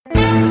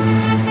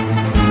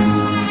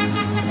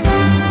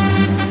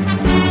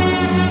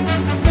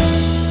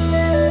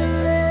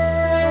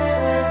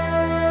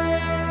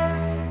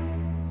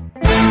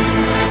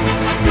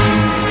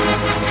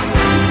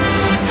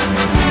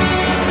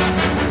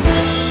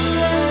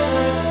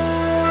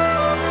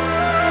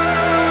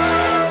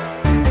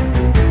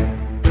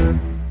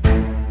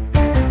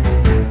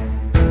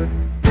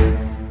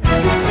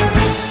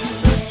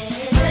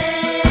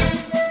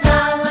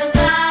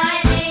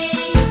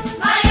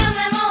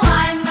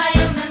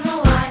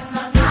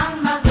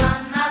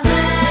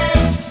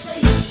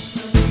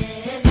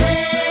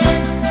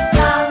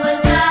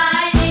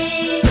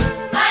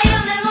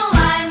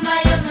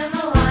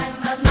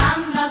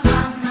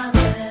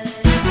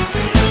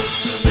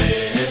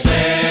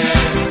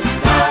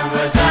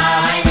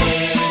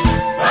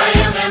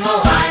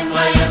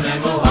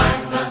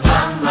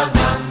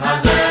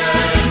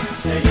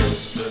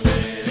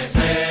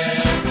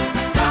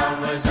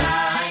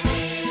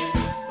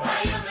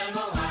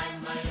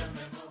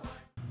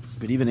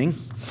Good evening.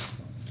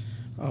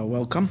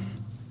 Welcome.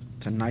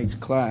 Tonight's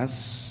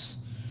class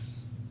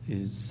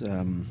is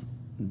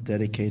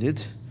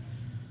dedicated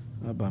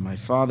by my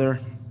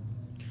father.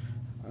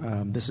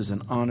 This is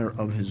in honor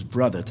of his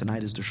brother.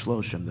 Tonight is the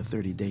Shloshim, the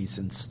 30 days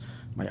since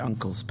my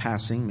uncle's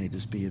passing. May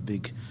this be a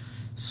big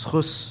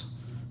schus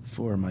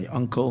for my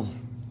uncle.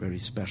 Very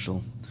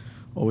special.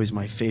 Always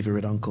my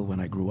favorite uncle when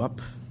I grew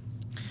up.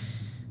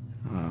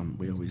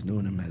 We always knew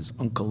him as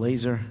Uncle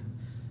Laser.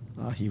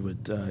 He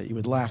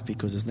would laugh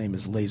because his name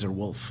is Laser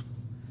Wolf.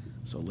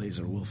 So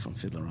Laser Wolf from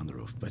Fiddler on the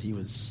Roof. But he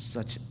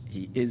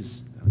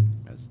is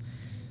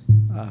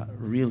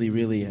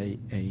really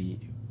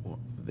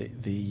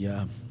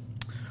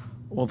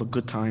all the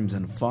good times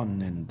and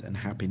fun and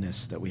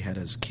happiness that we had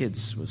as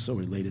kids was so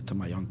related to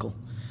my uncle.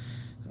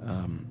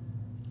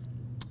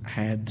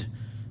 Had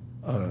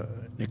an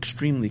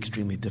extremely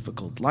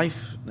difficult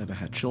life, never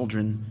had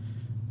children,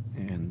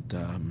 and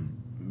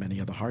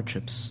many other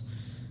hardships,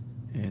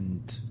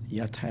 and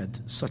yet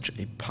had such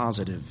a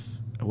positive,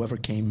 whoever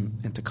came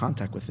into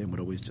contact with him would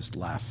always just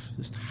laugh,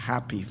 just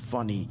happy,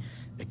 funny,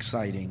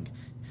 exciting,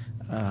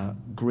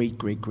 great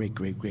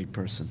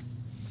person.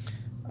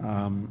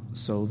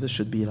 So this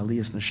should be an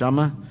Aliyah's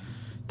Neshama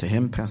to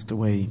him, passed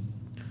away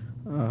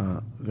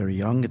very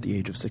young at the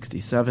age of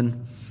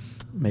 67.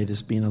 May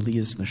this be an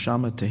Aliyah's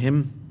Neshama to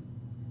him.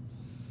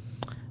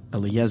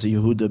 Eliezer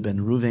Yehuda ben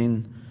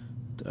Ruvain,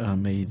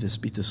 may this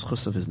be the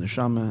schus of his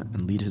neshama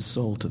and lead his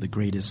soul to the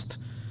greatest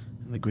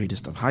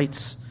of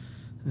heights.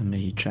 And may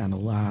he channel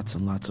lots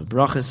and lots of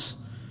brachas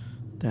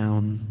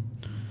down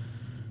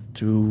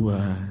to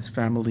his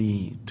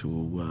family,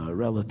 to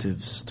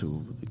relatives,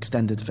 to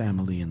extended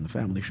family, and the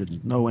family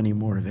shouldn't know any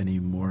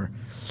more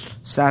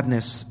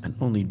sadness, and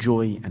only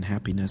joy and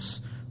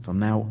happiness from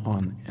now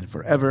on and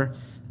forever.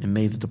 And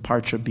may the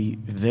departure be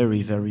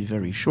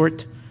very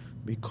short,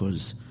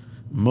 because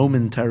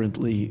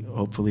momentarily,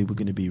 hopefully, we're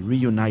going to be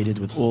reunited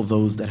with all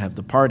those that have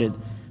departed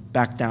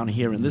back down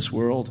here in this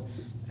world,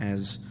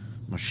 as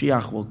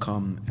Mashiach will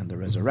come and the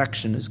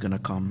resurrection is going to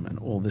come, and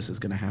all this is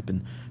going to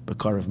happen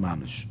b'karav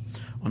mamish.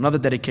 Another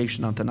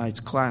dedication on tonight's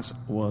class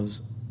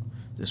was,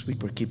 this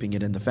week we're keeping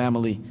it in the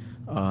family,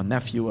 a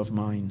nephew of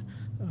mine,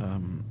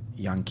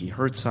 Yankee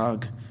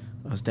Herzog,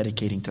 was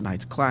dedicating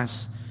tonight's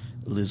class,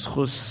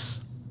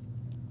 lizchus,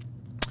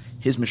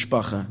 his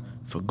mishpacha,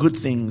 for good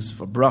things,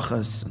 for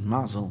brachas and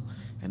mazel,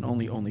 and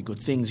only good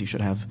things. You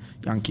should have,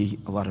 Yankee,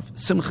 a lot of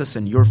simchas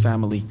in your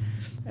family,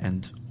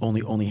 and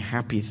only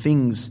happy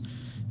things,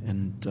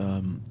 and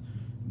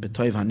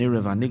b'toiv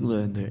hanira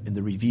v'anigla, in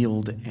the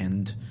revealed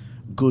and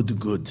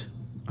good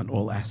on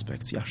all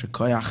aspects. Yasher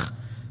koyach,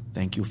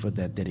 thank you for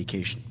that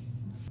dedication.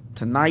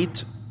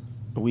 Tonight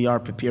we are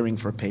preparing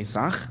for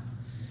Pesach,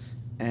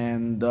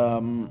 and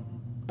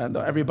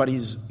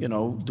everybody's,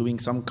 doing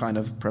some kind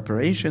of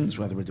preparations,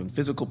 whether we're doing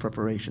physical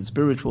preparations,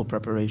 spiritual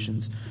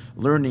preparations,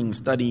 learning,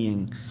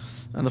 studying.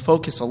 And the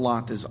focus a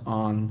lot is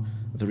on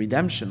the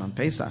redemption, on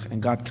Pesach.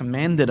 And God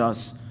commanded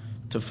us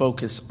to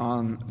focus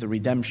on the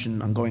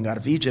redemption, on going out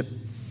of Egypt.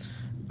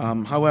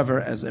 However,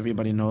 as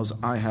everybody knows,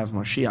 I have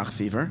Mashiach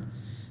fever,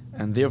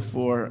 and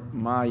therefore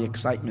my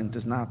excitement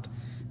is not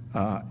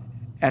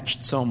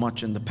etched so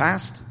much in the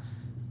past.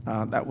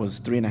 That was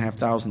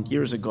 3,500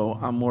 years ago.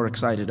 I'm more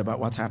excited about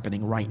what's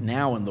happening right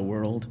now in the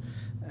world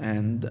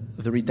and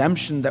the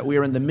redemption that we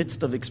are in the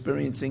midst of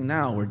experiencing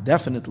now. We're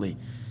definitely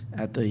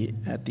at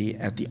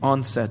the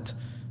onset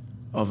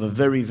of a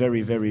very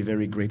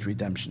great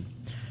redemption.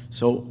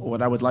 So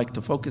what I would like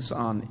to focus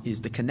on is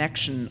the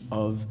connection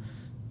of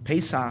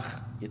Pesach,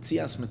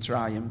 Yetzias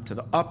Mitzrayim, to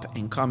the up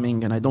and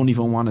coming, and I don't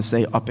even want to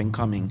say up and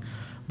coming,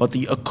 but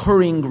the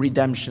occurring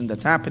redemption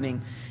that's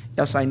happening.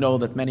 Yes, I know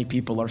that many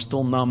people are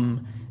still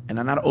numb and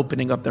are not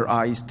opening up their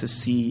eyes to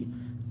see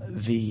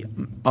the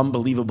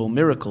unbelievable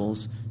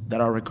miracles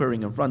that are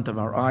occurring in front of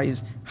our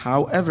eyes.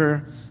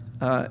 However,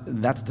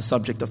 that's the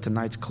subject of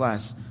tonight's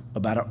class,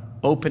 about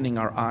opening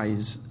our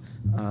eyes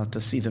to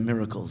see the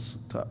miracles,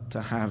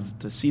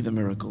 to see the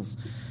miracles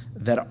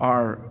that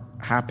are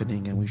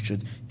happening, and we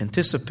should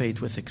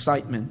anticipate with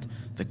excitement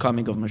the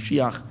coming of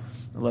Mashiach.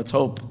 Let's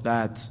hope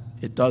that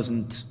it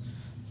doesn't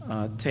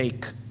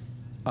take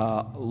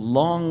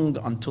long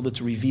until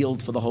it's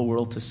revealed for the whole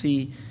world to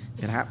see.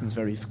 It happens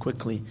very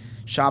quickly.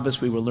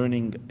 Shabbos, we were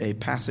learning a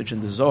passage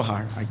in the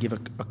Zohar. I give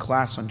a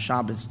class on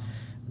Shabbos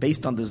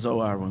based on the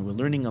Zohar. When we're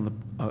learning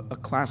a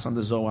class on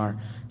the Zohar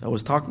that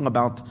was talking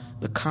about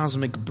the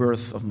cosmic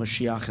birth of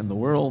Mashiach in the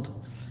world,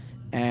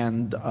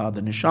 and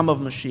the neshama of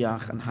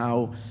Mashiach, and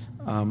how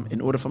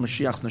in order for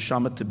Mashiach's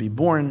neshama to be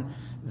born,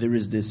 there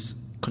is this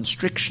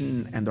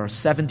constriction, and there are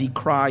 70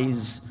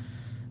 cries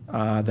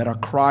that are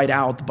cried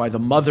out by the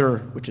mother,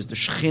 which is the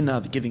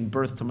Shekhinah, giving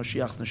birth to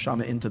Mashiach's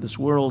neshama into this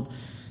world.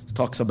 It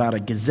talks about a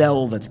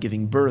gazelle that's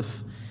giving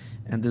birth.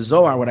 And the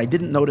Zohar, what I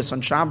didn't notice on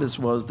Shabbos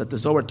was that the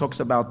Zohar talks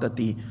about that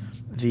this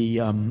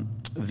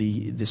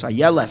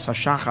ayeles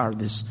hashachar,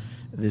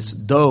 this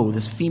doe,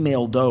 this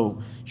female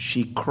doe,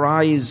 she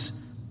cries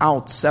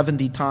out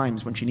 70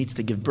 times when she needs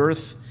to give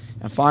birth,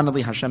 And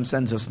finally, Hashem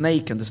sends a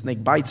snake, and the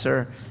snake bites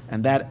her,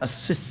 and that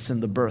assists in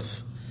the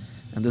birth.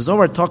 And the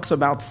Zohar talks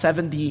about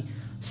 70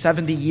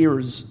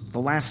 years, the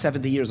last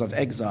 70 years of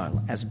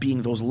exile, as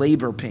being those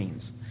labor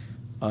pains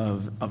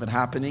of it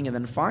happening. And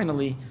then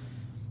finally,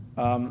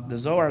 the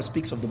Zohar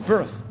speaks of the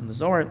birth. And the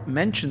Zohar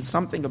mentions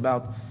something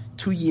about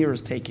 2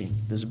 years taking,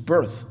 this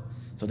birth.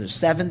 So there's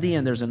 70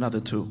 and there's another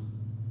 2.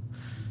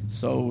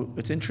 So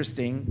it's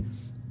interesting,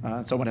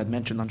 someone had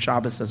mentioned on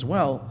Shabbos as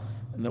well,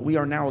 that we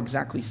are now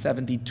exactly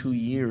 72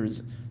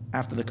 years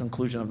after the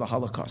conclusion of the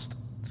Holocaust.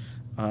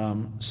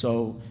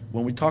 So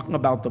when we're talking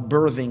about the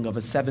birthing of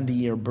a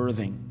 70-year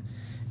birthing,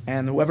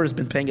 and whoever has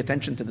been paying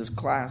attention to this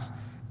class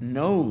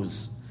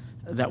knows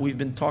that we've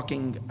been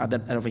talking,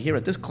 that over here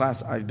at this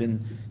class, I've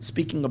been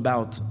speaking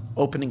about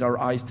opening our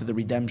eyes to the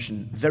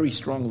redemption very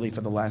strongly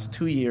for the last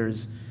 2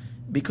 years,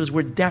 because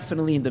we're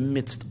definitely in the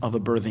midst of a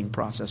birthing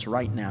process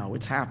right now.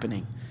 It's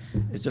happening.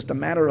 It's just a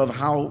matter of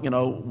how,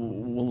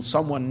 will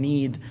someone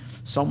need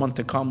someone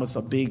to come with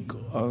a big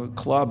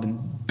club and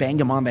bang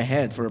him on the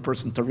head for a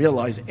person to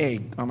realize, hey,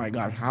 oh my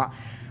God,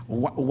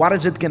 what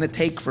is it going to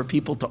take for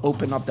people to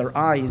open up their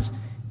eyes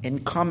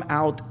and come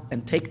out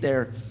and take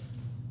their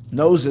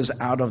noses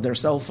out of their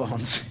cell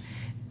phones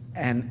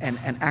and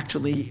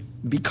actually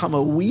become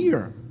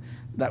aware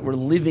that we're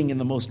living in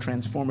the most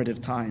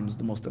transformative times,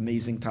 the most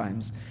amazing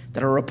times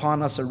that are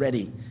upon us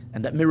already,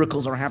 and that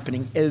miracles are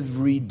happening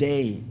every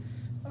day,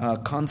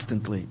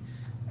 constantly.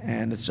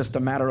 And it's just a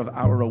matter of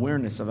our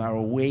awareness, of our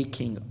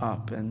waking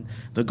up. And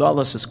the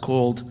Galus is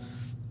called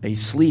a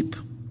sleep.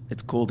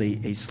 It's called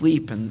a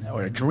sleep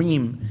or a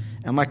dream.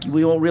 And like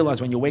we all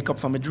realize, when you wake up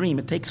from a dream,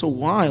 it takes a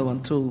while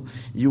until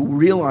you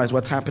realize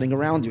what's happening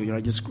around you.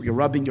 You're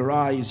rubbing your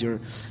eyes, your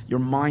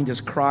mind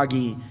is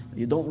groggy,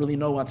 you don't really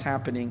know what's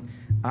happening.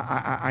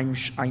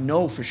 I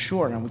know for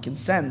sure, and we can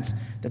sense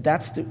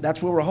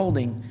that's where we're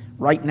holding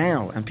right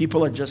now. And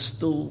people are just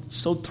still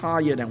so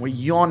tired, and we're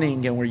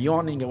yawning, and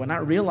we're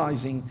not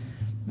realizing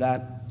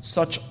that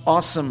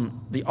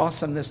the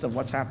awesomeness of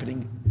what's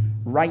happening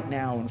right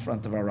now in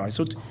front of our eyes.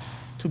 So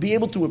to be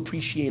able to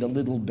appreciate a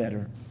little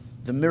better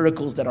the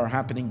miracles that are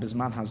happening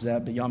Bizman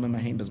Hazeh, B'Yamim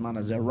Mahim Bizman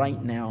Hazeh,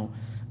 right now,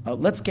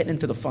 let's get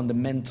into the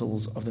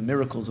fundamentals of the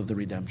miracles of the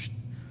redemption.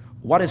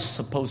 What is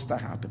supposed to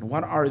happen?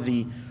 What are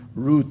the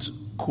root,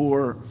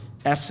 core,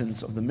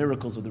 essence of the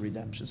miracles of the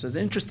redemption? So it's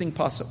an interesting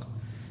pasuk.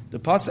 The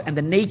pasuk and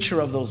the nature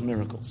of those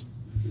miracles.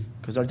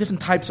 Because there are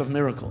different types of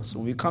miracles. So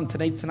when we come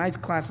tonight's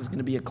class is going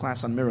to be a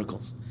class on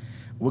miracles.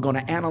 We're going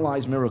to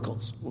analyze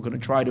miracles. We're going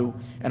to try to,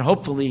 and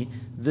hopefully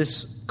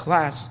this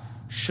class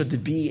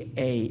should be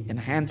a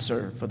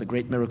enhancer for the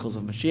great miracles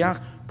of Mashiach,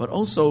 but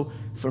also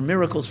for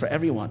miracles for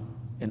everyone,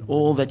 and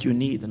all that you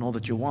need and all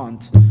that you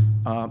want,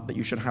 that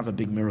you should have a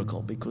big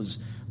miracle. Because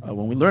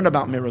when we learn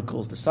about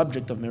miracles, the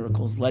subject of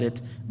miracles, let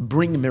it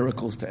bring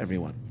miracles to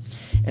everyone.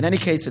 In any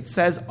case, it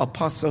says a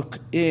pasuk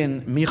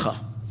in Micha.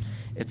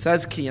 It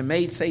says, Ki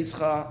yemei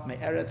tzeischa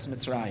me'eretz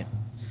Mitzrayim.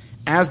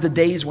 As the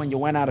days when you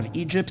went out of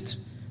Egypt,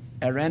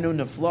 erenu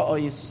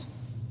nefla'os,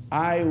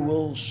 I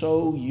will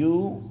show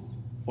you,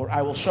 or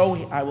I will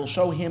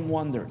show him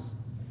wonders.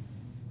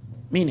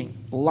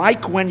 Meaning,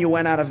 like when you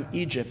went out of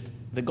Egypt,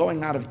 the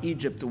going out of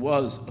Egypt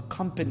was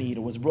accompanied,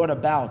 it was brought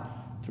about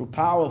through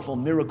powerful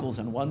miracles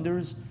and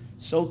wonders,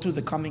 so too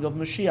the coming of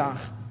Mashiach,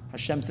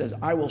 Hashem says,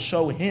 I will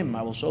show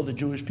the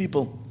Jewish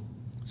people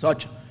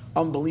such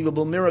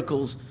unbelievable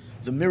miracles.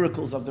 The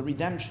miracles of the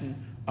redemption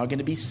are going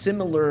to be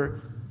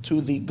similar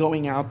to the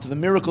going out, to the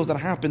miracles that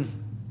happened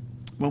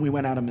when we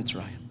went out of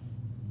Mitzrayim.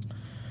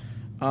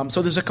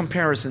 So there's a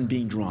comparison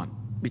being drawn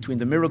between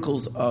the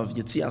miracles of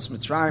Yetzias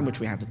Mitzrayim, which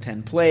we had the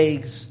 10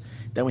 plagues,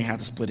 then we had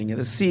the splitting of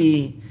the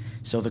sea.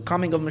 So the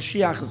coming of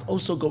Mashiach is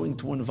also going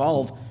to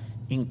involve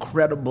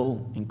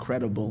incredible,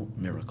 incredible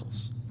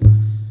miracles.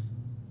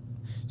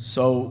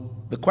 So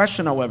the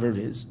question, however,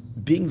 is,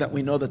 being that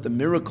we know that the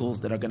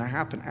miracles that are going to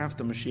happen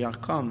after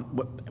Mashiach come,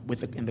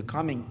 in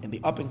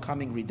the up and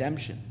coming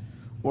redemption,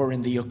 or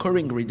in the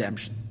occurring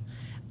redemption,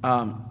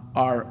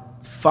 are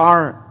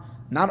far.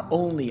 Not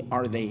only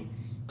are they,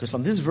 because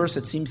from this verse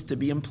it seems to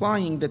be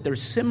implying that they're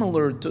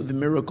similar to the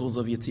miracles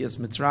of Yetzias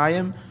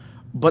Mitzrayim,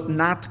 but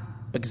not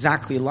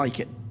exactly like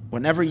it.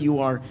 Whenever you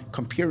are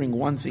comparing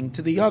one thing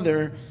to the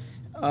other,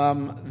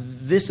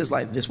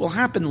 this will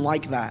happen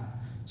like that.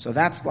 So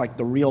that's like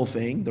the real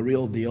thing, the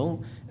real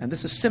deal, and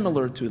this is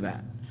similar to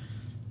that.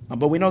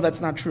 But we know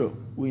that's not true.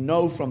 We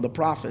know from the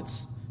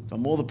prophets,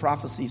 from all the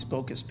prophecies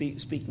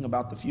speaking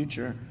about the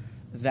future,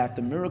 that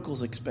the miracles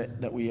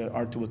that we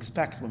are to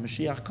expect when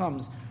Mashiach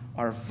comes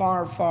are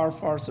far, far,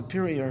 far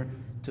superior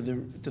to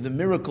the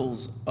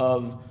miracles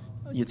of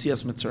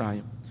Yetzias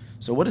Mitzrayim.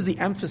 So what is the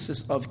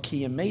emphasis of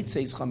Ki yemei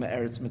tzeischa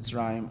me'eretz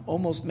Mitzrayim?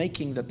 Almost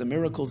making that the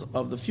miracles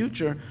of the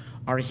future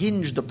are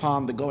hinged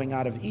upon the going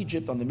out of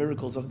Egypt, on the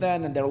miracles of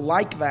then, and they're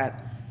like that.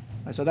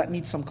 So that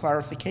needs some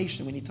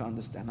clarification. We need to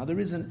understand. Now there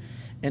is an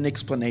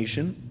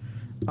explanation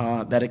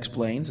that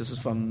explains. This is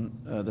from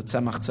the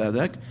Tzemach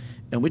Tzedek,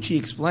 in which he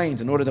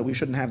explains, in order that we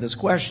shouldn't have this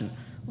question,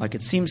 like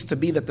it seems to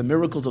be that the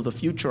miracles of the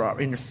future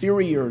are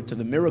inferior to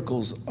the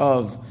miracles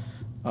of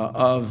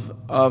are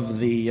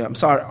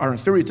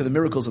inferior to the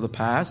miracles of the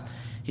past.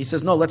 He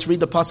says, no, let's read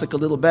the pasuk a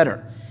little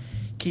better.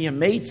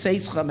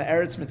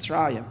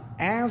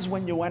 As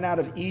when you went out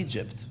of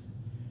Egypt,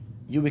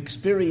 you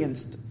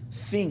experienced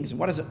things.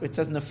 What is it? It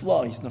says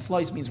neflois.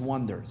 Neflois means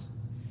wonders.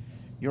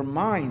 Your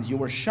mind, you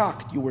were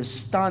shocked, you were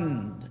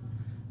stunned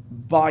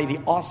by the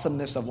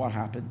awesomeness of what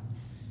happened.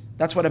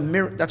 That's what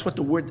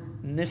the word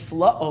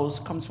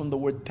niflaos comes from the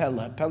word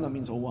pella. Pella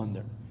means a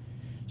wonder.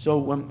 So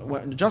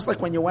when just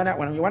like when you went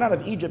out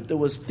of Egypt, there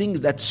was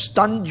things that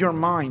stunned your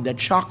mind, that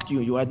shocked you.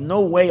 You had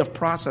no way of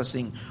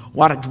processing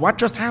what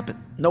just happened.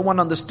 No one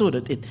understood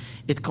it.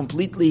 It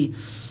completely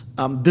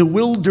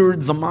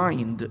bewildered the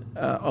mind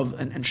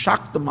and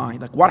shocked the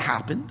mind. Like, what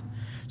happened?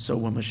 So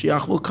when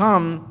Mashiach will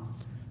come,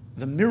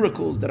 the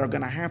miracles that are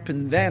going to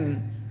happen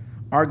then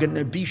are going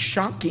to be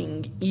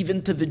shocking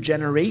even to the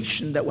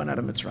generation that went out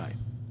of Mitzrayim.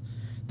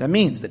 That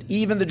means that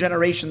even the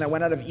generation that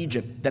went out of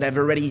Egypt, that have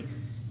already,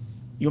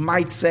 you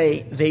might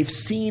say, they've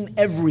seen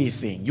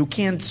everything. You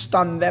can't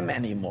stun them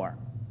anymore.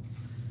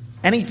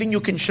 Anything you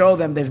can show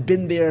them, they've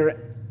been there,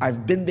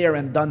 I've been there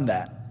and done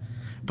that.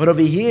 But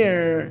over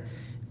here,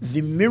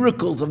 the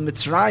miracles of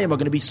Mitzrayim are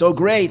going to be so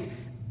great,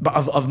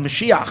 of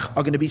Mashiach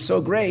are going to be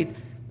so great,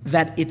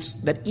 that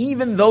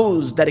even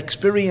those that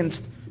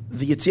experienced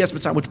the Yetzias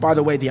Mitzrayim, which, by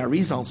the way, the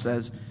Arizal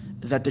says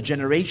that the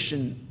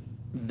generation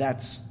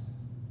that's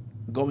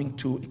going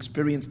to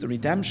experience the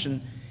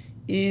redemption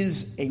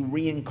is a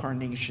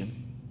reincarnation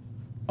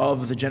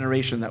of the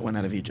generation that went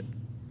out of Egypt.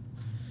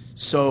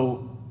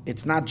 So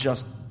it's not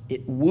just,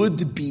 it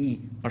would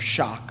be a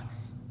shock.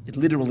 It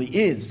literally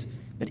is.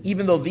 That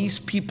even though these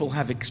people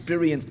have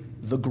experienced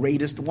the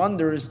greatest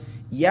wonders,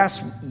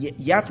 yes,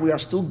 yet we are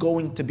still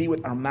going to be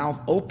with our mouth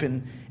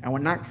open, and we're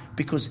not,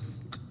 because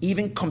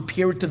even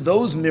compared to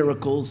those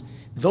miracles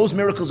are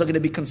going to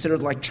be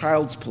considered like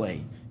child's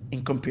play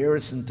in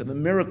comparison to the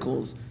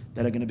miracles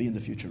that are going to be in the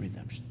future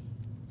redemption.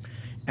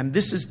 And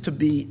this is to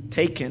be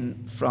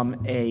taken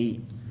from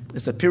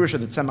it's the Pirush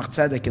of the Tzemach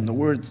Tzedek in the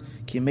words,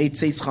 Ki meit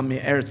tzeitzcha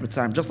me'eretz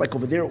Mitzrayim. Just like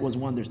over there it was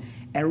wonders.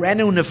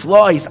 Erenu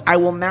neflois, I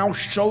will now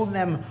show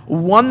them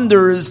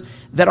wonders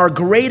that are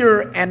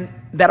greater and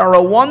that are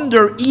a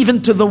wonder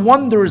even to the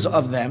wonders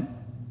of them.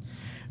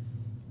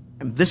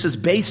 And this is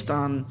based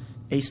on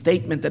a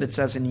statement that it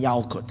says in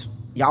Yalkut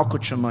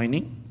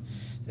Shemaini,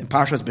 in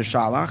Parshas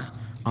Beshalach.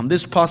 On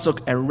this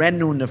pasuk,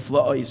 Erenu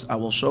neflois, I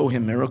will show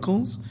him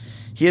miracles.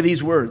 Hear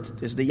these words.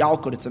 This is the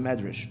Yalkut, it's a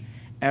medrash.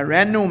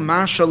 Erenu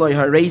mashaloi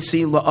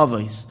haresi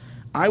la'avos.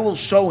 I will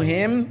show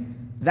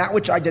him that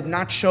which I did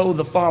not show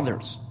the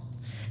fathers.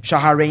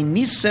 Shaharei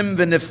nisim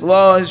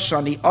v'neflois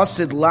shani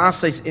asid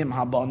lases im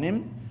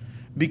habanim.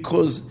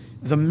 Because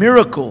the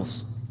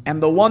miracles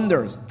and the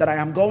wonders that I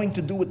am going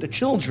to do with the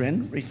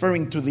children,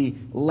 referring to the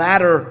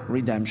latter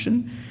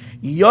redemption,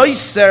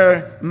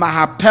 yoiser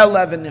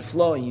mahapela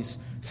v'neflois,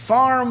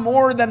 far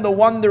more than the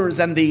wonders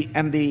and the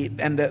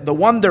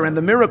wonder and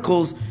the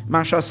miracles,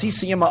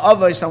 mashasisi im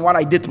ha'avos, and what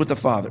I did with the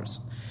fathers.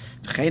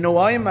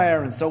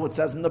 And so it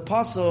says in the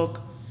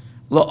pasuk,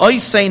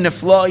 la'oisei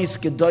neflois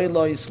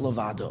gedolos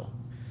levado,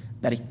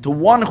 that the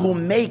one who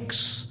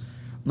makes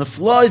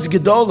neflois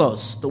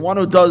gedolos, the one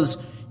who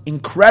does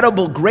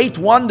incredible, great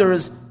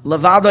wonders,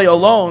 levadai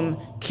alone,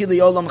 kili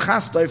olam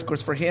chastoi, of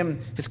course, for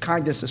him, his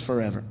kindness is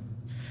forever.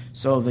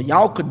 So the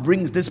Yalkut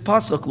brings this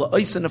pasuk,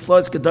 la'oisei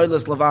neflois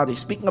gedolos levadai,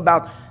 speaking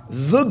about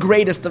the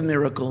greatest of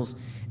miracles.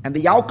 And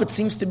the Yalkut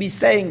seems to be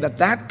saying that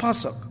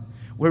pasuk,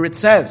 where it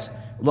says,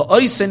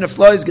 la'oisei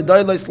neflois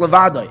gedolos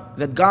levadai,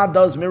 that God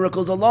does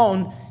miracles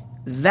alone,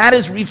 that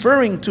is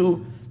referring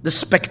to the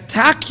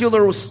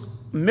spectacular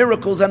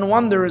miracles and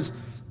wonders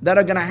that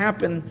are going to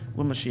happen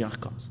when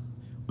Mashiach comes,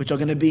 which are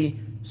going to be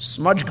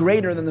much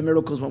greater than the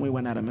miracles when we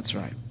went out of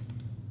Mitzrayim.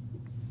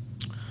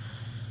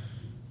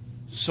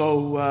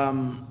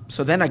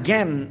 So then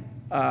again,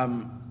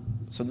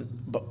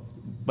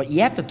 but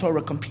yet the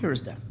Torah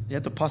compares them.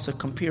 Yet the pasuk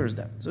compares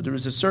them. So there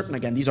is a certain,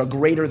 again, these are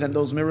greater than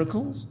those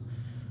miracles,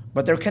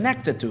 but they're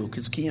connected to,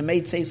 because Ki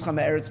yemei tzeitzcha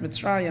me'eretz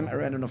Mitzrayim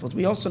erenu neflos.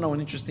 We also know an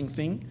interesting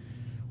thing.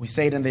 We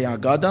say it in the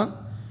Agada.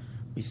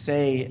 We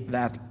say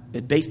that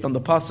based on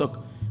the pasuk,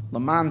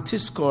 Laman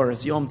tiskor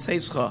es yom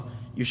tzeitzcha,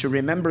 you should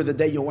remember the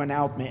day you went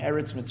out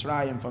me'eretz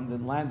Mitzrayim, from the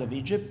land of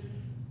Egypt.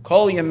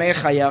 Kol yemei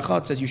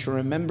chayecha, it says you should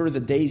remember the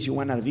days you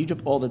went out of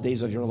Egypt, all the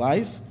days of your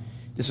life.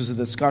 This is a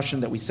discussion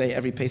that we say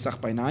every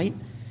Pesach by night.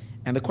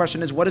 And the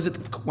question is, what is it?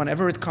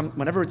 Whenever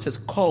it says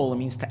kol, it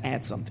means to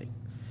add something.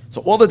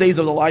 So all the days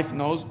of the life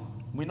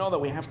we know that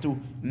we have to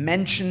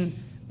mention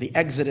the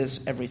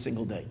Exodus every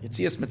single day.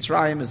 Yetzias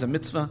Mitzrayim is a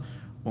mitzvah.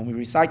 When we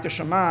recite the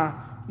Shema,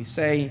 we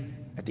say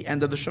at the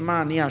end of the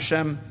Shema, Ni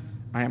Hashem,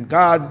 I am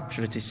God,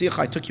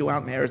 I took you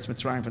out me'eretz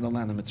Mitzrayim, from the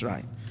land of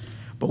Mitzrayim.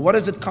 But what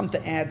does it come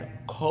to add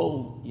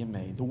kol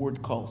yemei, the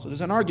word kol? So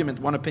there's an argument.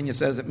 One opinion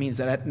says it means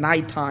that at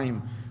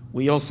nighttime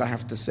we also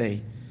have to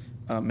say,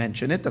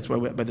 mention it. That's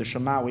why by the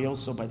Shema,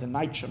 by the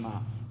night Shema,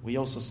 we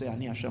also say,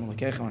 Ani Hashem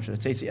Elokeichem asher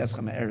tzeitzei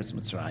eschem me'eretz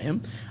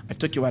Mitzrayim. I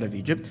took you out of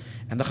Egypt.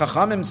 And the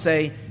Chachamim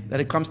say that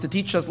it comes to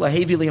teach us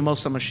lahevi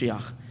liyamosa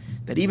Mashiach,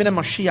 that even in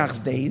Mashiach's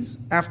days,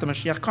 after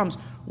Mashiach comes,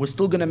 we're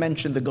still going to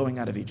mention the going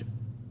out of Egypt.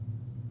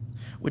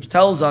 Which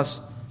tells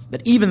us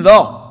that even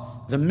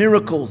though the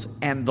miracles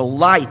and the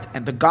light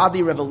and the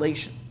godly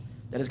revelation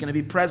that is going to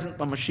be present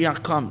when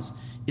Mashiach comes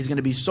is going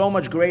to be so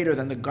much greater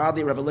than the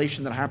godly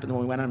revelation that happened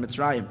when we went on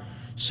Mitzrayim,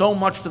 so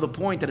much to the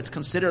point that it's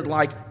considered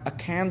like a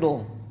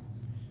candle.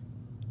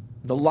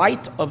 The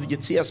light of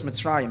Yetzias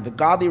Mitzrayim, the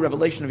godly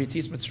revelation of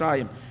Yetzias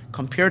Mitzrayim,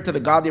 compared to the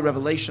godly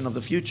revelation of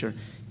the future,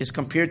 is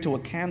compared to a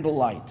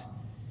candlelight,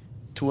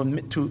 to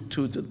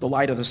the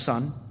light of the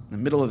sun in the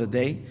middle of the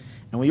day.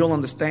 And we all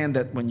understand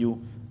that when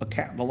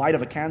the light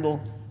of a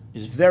candle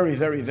is very,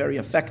 very, very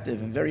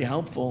effective and very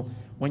helpful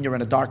when you're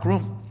in a dark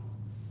room.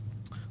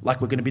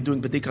 Like we're going to be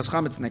doing B'dikas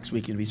Chametz next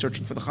week. You'll be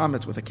searching for the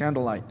Chametz with a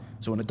candlelight.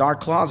 So in a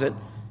dark closet,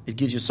 it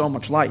gives you so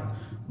much light.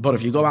 But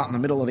if you go out in the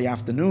middle of the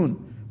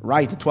afternoon,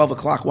 right at 12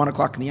 o'clock, 1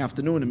 o'clock in the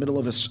afternoon, in the middle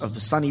of a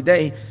sunny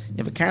day, you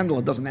have a candle,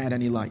 it doesn't add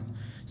any light.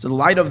 So the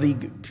light of the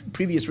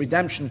previous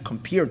redemption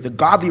compared, the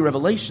godly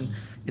revelation,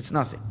 it's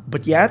nothing.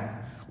 But yet,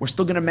 we're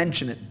still going to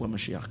mention it when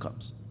Mashiach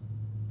comes.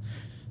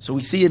 So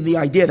we see in the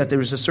idea that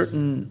there is a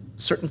certain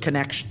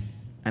connection.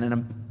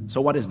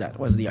 So what is that?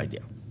 What is the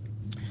idea?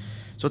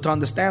 So to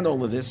understand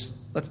all of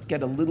this, let's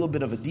get a little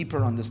bit of a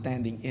deeper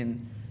understanding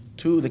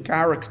into the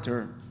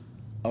character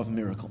of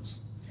miracles.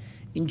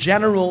 In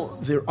general,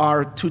 there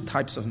are two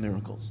types of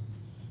miracles.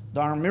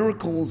 There are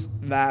miracles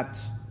that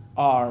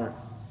are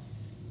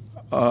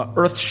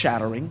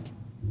earth-shattering.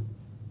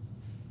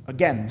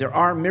 Again, there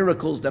are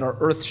miracles that are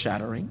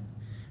earth-shattering,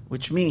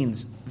 which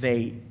means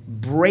they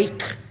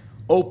break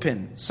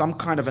open some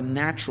kind of a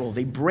natural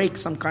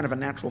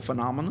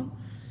phenomenon,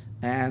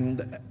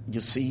 and you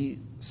see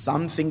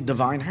something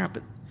divine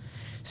happen.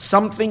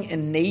 Something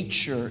in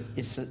nature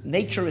is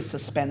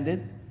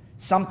suspended.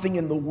 Something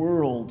in the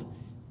world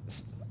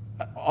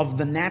of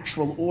the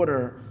natural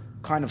order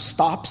kind of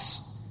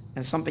stops,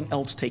 and something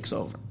else takes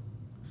over.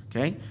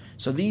 Okay?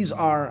 So these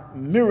are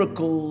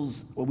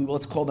miracles,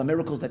 let's call them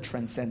miracles that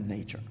transcend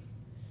nature.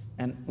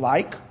 And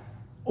like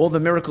all the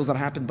miracles that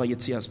happened by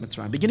Yetzias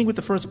Mitzrayim, beginning with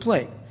the first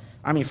plague.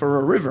 I mean, for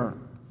a river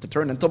to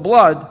turn into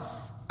blood,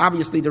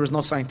 obviously there is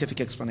no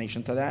scientific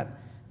explanation to that.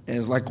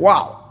 It's like,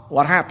 wow,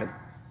 what happened?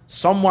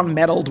 Someone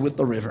meddled with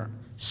the river.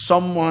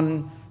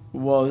 Someone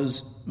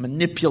was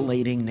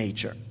manipulating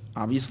nature.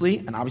 Obviously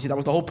that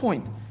was the whole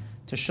point.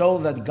 To show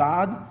that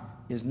God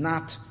is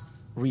not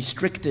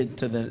restricted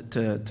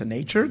to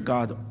nature.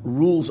 God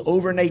rules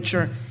over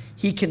nature.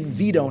 He can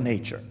veto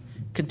nature.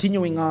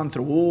 Continuing on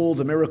through all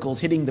the miracles,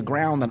 hitting the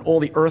ground, and all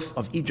the earth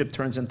of Egypt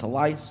turns into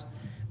lice,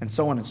 and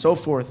so on and so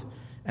forth.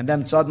 And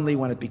then suddenly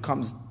when it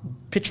becomes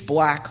pitch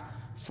black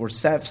for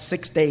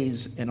 6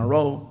 days in a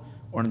row,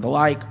 or in the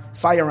like,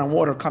 fire and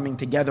water coming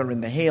together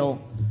in the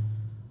hail,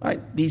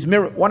 right? These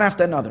one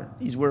after another.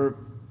 These were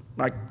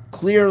like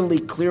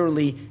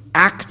clearly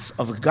acts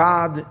of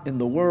God in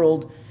the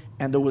world,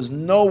 and there was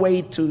no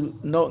way to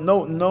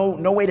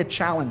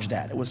challenge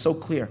that. It was so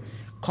clear,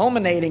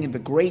 culminating in the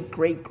great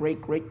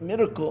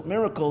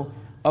miracle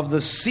of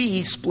the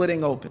sea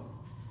splitting open.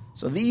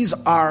 So these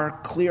are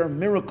clear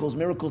miracles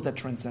that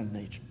transcend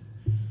nature.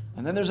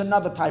 And then there's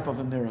another type of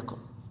a miracle,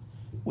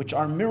 which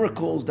are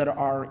miracles that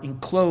are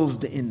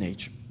enclosed in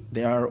nature.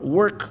 They are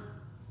work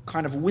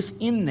kind of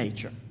within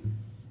nature.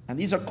 And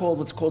these are called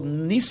what's called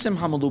Nisim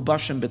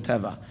Hamalubashim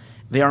B'Teva.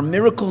 They are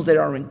miracles that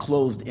are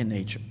enclosed in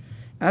nature.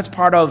 And that's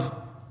part of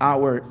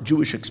our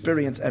Jewish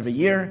experience every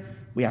year.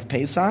 We have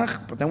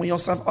Pesach, but then we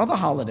also have other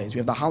holidays. We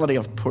have the holiday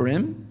of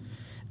Purim,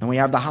 and we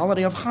have the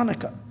holiday of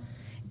Hanukkah.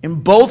 In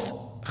both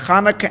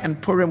Hanukkah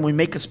and Purim, we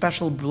make a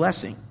special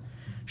blessing.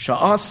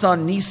 Sha'asa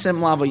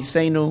Nisim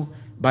Lavoisenu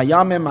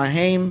Bayamim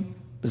Ahem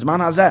B'Zman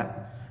Hazeh.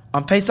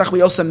 On Pesach,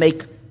 we also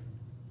make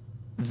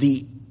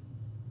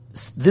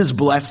this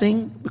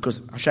blessing,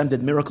 because Hashem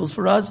did miracles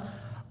for us,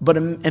 but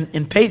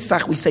in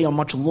Pesach we say a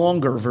much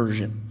longer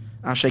version.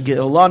 Asher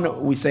Ge'olanu,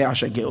 we say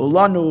Asher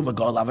Ge'olanu,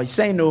 V'Gol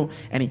Avaisenu,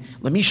 and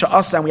Lemisha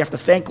Asa, and we have to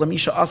thank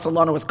Lemisha Asa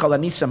Lanu with Kol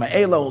Anisa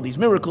Ma'ela, all these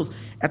miracles.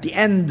 At the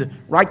end,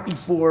 right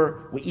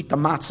before we eat the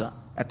matzah,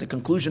 at the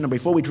conclusion, and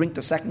before we drink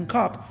the second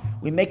cup,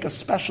 we make a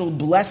special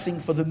blessing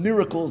for the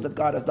miracles that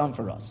God has done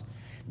for us.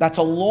 That's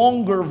a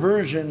longer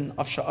version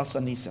of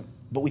Sha'asa Nisim,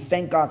 but we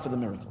thank God for the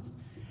miracles.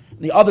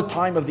 The other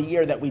time of the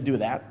year that we do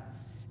that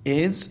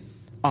is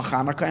on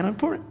Hanukkah and on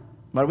Purim.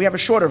 But we have a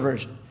shorter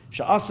version.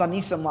 Sha'asa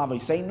Nisim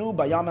Lavoisenu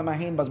Bayamim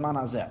Ahem B'Zman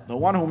Hazeh. The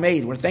one who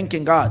made, we're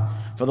thanking God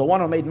for the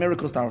one who made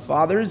miracles to our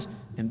fathers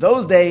in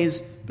those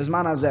days,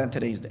 B'Zman Hazeh, in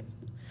today's day.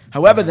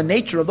 However, the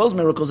nature of those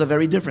miracles are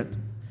very different.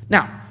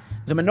 Now,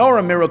 the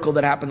menorah miracle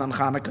that happened on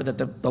Hanukkah,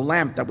 that the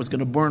lamp that was going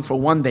to burn for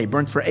 1 day,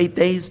 burned for 8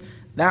 days,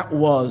 that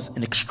was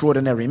an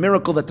extraordinary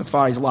miracle that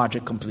defies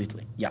logic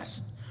completely.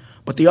 Yes.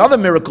 But the other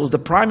miracles, the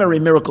primary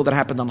miracle that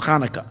happened on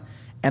Hanukkah,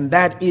 and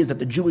that is that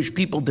the Jewish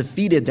people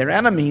defeated their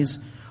enemies,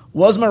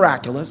 was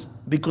miraculous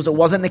because it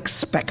wasn't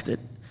expected.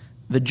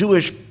 The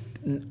Jewish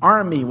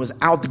army was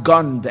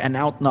outgunned and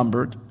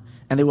outnumbered,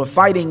 and they were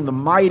fighting the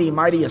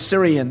mighty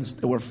Assyrians.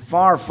 They were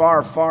far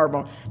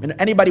more.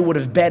 Anybody would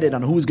have betted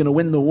on who was going to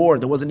win the war.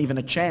 There wasn't even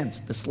a chance,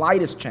 the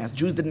slightest chance.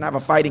 Jews didn't have a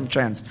fighting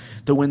chance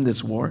to win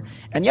this war.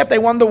 And yet they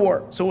won the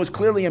war. So it was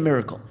clearly a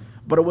miracle.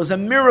 But it was a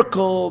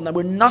miracle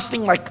where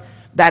nothing like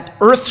that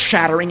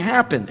earth-shattering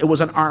happened. It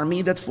was an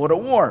army that fought a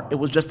war. It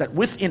was just that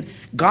within,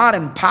 God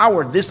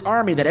empowered this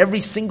army that every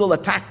single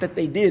attack that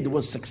they did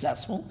was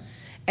successful.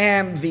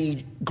 And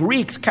the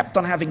Greeks kept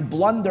on having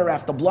blunder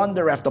after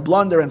blunder after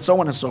blunder and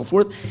so on and so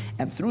forth.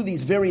 And through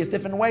these various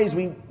different ways,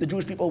 the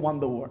Jewish people won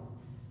the war.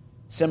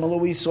 Similar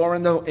we saw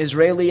in the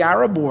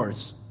Israeli-Arab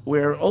wars,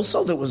 where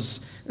also there was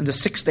in the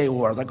 6-day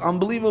wars, like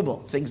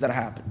unbelievable things that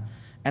happened.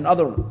 And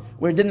other,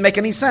 where it didn't make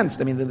any sense.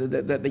 I mean,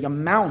 the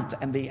amount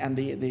and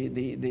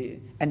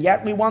and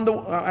yet we won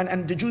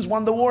and the Jews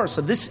won the war.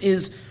 So this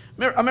is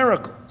a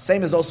miracle.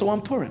 Same as also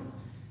on Purim.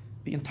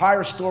 The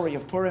entire story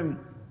of Purim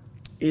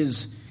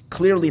is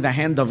clearly the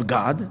hand of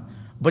God,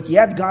 but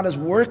yet God is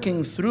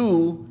working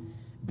through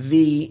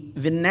the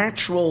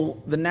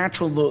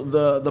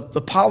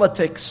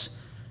politics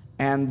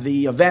and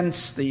the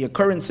events, the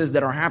occurrences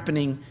that are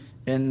happening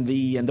in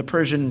the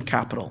Persian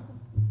capital,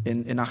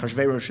 in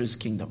Ahasuerus's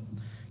kingdom.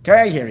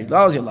 Okay, here he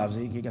loves.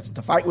 He gets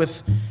into fight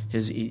with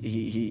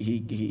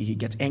he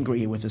gets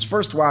angry with his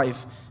first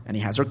wife, and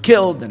he has her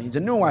killed, and he's a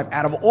new wife.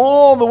 Out of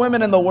all the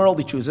women in the world,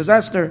 he chooses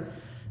Esther.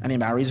 And he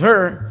marries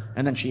her,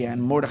 and then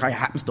and Mordechai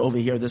happens to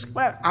overhear this.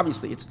 Well,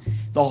 obviously,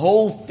 the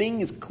whole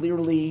thing is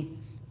clearly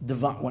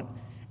divine.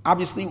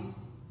 Obviously,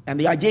 and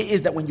the idea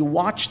is that when you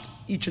watch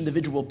each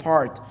individual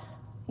part,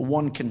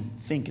 one can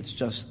think it's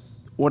just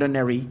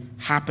ordinary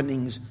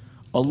happenings,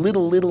 a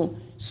little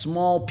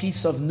small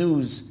piece of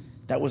news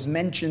that was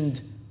mentioned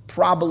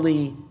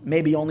probably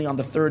maybe only on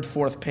the 3rd,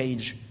 4th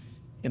page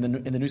in the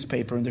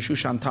newspaper, in the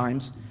Shushan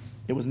Times.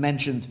 It was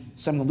mentioned,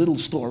 some little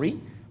story.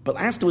 But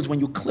afterwards,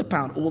 when you clip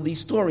out all these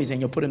stories and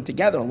you put them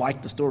together,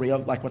 like the story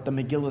of, like what the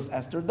Megillus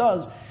Esther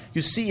does,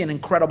 you see an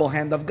incredible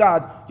hand of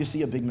God, you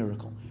see a big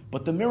miracle.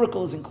 But the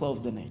miracle is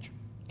enclosed in nature.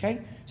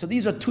 Okay? So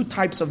these are two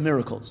types of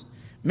miracles.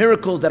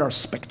 Miracles that are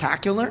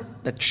spectacular,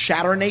 that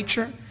shatter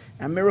nature,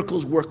 and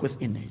miracles work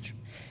within nature.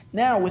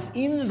 Now,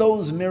 within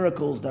those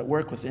miracles that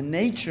work within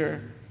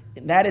nature,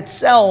 that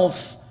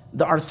itself,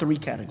 there are 3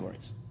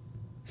 categories.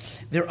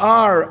 There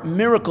are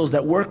miracles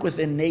that work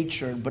within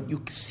nature, but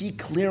you see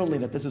clearly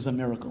that this is a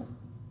miracle.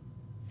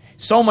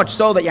 So much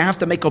so that you have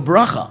to make a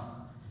bracha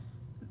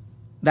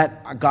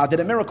that God did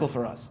a miracle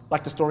for us,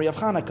 like the story of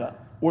Hanukkah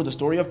or the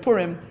story of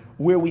Purim,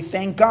 where we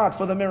thank God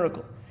for the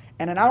miracle.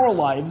 And in our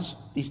lives,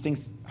 these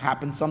things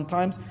happen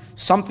sometimes.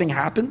 Something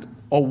happened,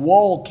 a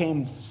wall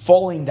came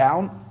falling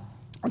down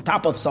on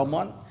top of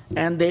someone,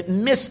 and they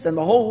missed, and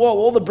the whole wall,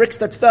 all the bricks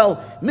that fell,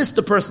 missed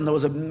the person. There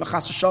was a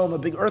chas v'shalom, a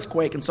big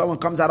earthquake, and someone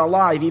comes out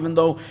alive, even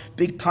though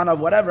big ton of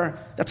whatever.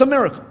 That's a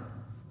miracle.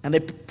 And they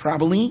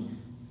probably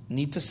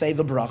need to say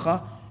the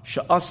bracha,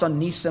 she'asa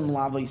nisem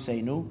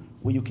la'avoseinu,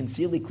 where you can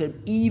see it clear,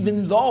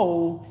 even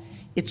though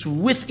it's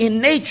within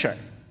nature.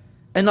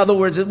 In other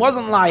words, it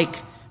wasn't like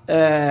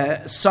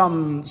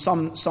some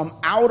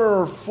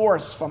outer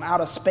force from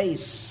outer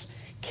space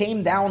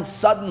came down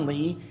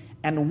suddenly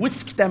and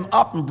whisked them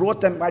up and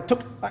brought them.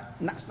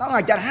 It's not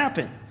like that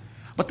happened.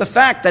 But the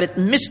fact that it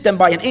missed them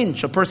by an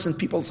inch,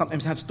 people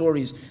sometimes have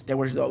stories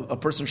where a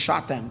person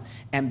shot them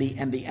and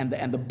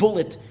the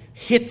bullet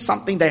hit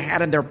something they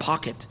had in their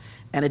pocket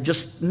and it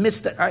just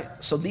missed it. Right?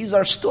 So these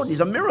are stories,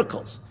 these are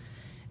miracles.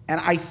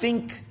 And I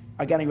think,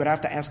 again, you would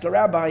have to ask a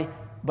rabbi,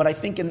 but I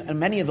think in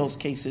many of those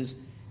cases,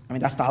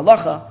 that's the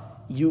halacha.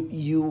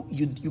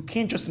 You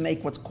can't just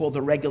make what's called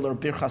the regular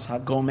birchas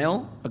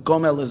hagomel. A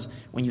gomel is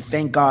when you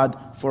thank God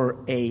for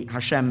a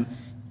Hashem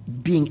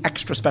being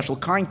extra special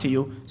kind to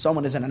you.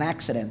 Someone is in an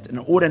accident, an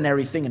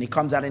ordinary thing, and he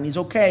comes out and he's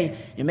okay.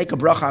 You make a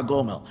bracha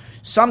hagomel.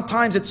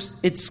 Sometimes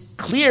it's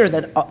clear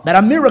that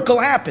a miracle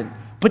happened,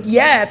 but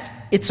yet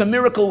it's a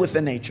miracle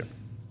within nature.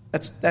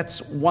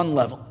 That's one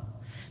level.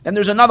 Then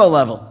there's another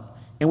level,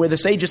 and where the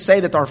sages say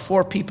that there are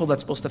 4 people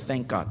that's supposed to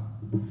thank God.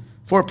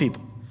 4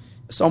 people.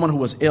 Someone who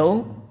was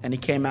ill, and he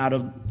came out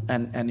of,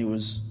 and he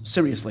was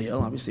seriously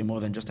ill, obviously more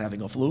than just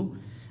having a flu,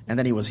 and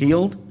then he was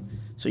healed,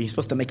 so he's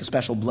supposed to make a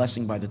special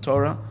blessing by the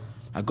Torah.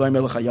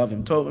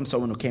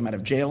 Someone who came out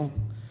of jail,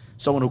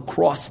 someone who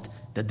crossed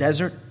the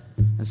desert,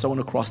 and someone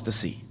who crossed the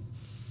sea.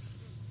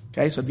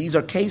 Okay, so these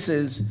are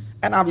cases,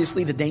 and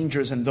obviously the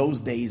dangers in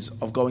those days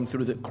of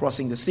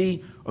crossing the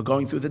sea or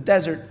going through the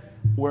desert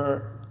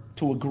were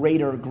to a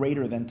greater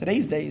than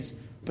today's days,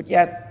 but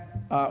yet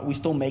we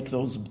still make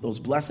those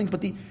blessings.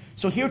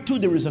 So here too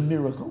there is a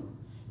miracle,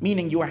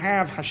 meaning you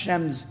have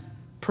Hashem's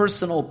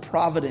personal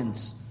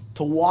providence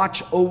to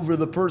watch over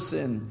the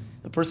person.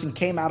 The person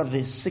came out of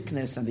his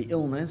sickness and the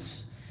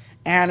illness,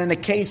 and in a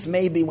case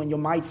maybe when you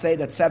might say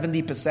that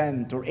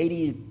 70% or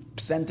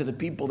 80% of the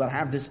people that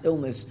have this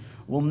illness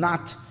will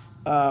not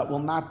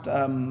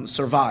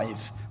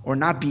survive or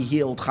not be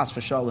healed, chas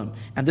v'shalom,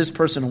 and this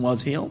person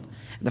was healed.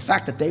 And the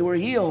fact that they were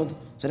healed,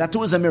 so that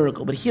too is a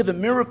miracle. But here the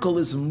miracle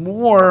is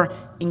more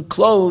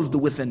enclosed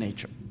within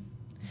nature.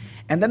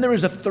 And then there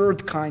is a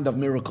third kind of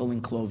miracle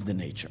enclosed in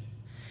nature.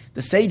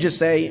 The sages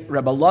say,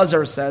 Rabbi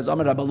Lazar says on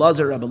the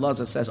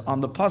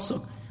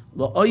pasuk,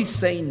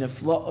 La'oisei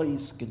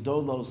nefla'os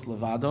gedolos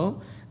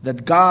levado,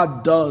 that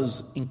God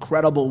does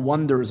incredible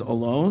wonders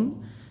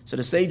alone. So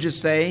the sages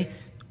say,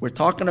 we're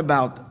talking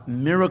about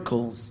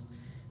miracles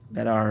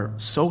that are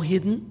so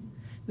hidden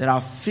that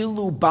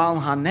afilu bal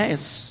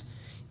hanes,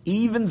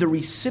 even the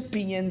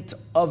recipient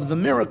of the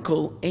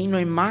miracle,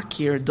 einoi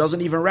makir,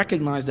 doesn't even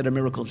recognize that a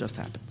miracle just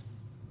happened.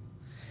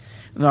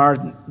 There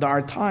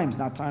are times,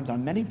 not times, there are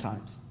many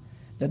times,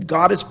 that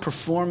God is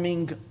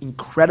performing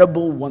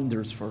incredible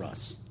wonders for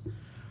us.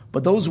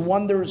 But those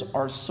wonders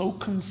are so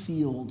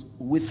concealed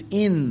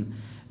within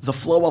the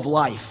flow of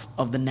life,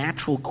 of the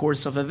natural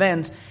course of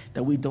events,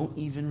 that we don't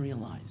even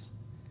realize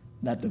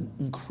that the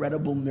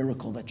incredible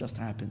miracle that just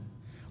happened.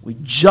 We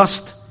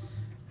just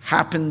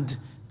happened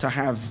to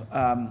have,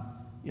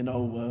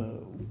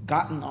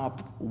 gotten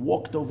up,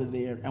 walked over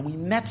there, and we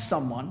met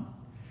someone.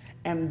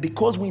 And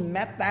because we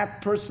met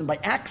that person by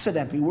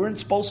accident, we weren't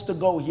supposed to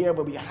go here,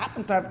 but we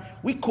happened to have,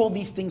 we call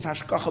these things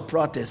hashgacha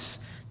pratis,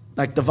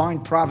 like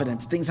divine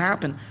providence. Things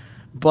happen,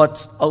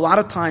 but a lot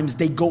of times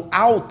they go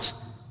out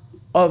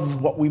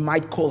of what we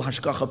might call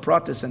hashgacha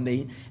pratis, and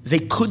they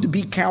could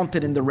be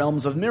counted in the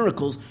realms of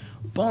miracles.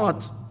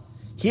 But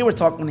here we're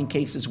talking in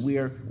cases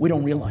where we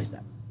don't realize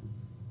that.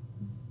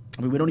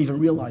 I mean, we don't even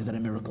realize that a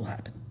miracle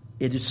happened.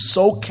 It is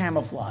so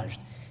camouflaged.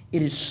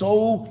 It is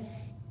so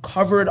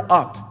covered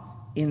up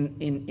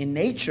in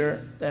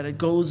nature that it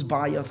goes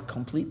by us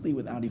completely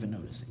without even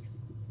noticing it.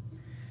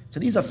 So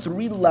these are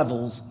three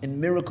levels in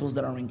miracles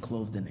that are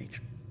enclosed in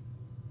nature.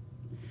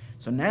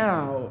 So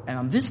now, and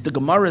on this the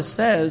Gemara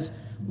says,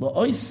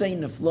 La'oisei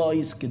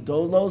nefla'os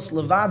gedolos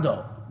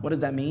levado. What does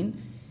that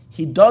mean?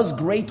 He does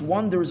great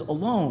wonders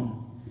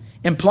alone,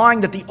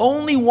 implying that the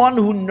only one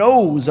who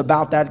knows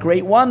about that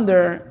great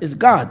wonder is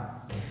God.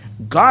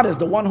 God is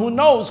the one who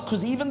knows,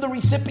 because even the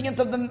recipient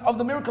of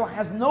the miracle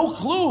has no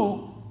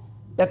clue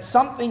that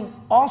something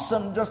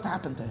awesome just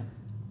happened to him.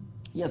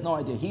 He has no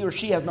idea. He or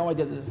she has no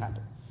idea that it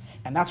happened.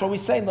 And that's why we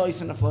say,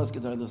 La'oisei nefla'os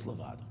gedolos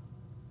levado.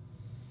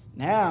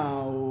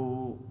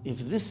 Now, if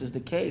this is the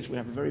case, we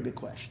have a very big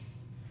question.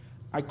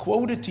 I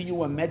quoted to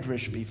you a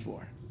medrash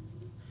before,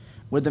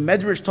 where the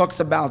medrash talks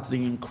about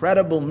the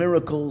incredible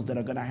miracles that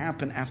are going to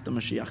happen after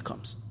Mashiach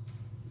comes,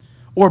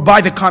 or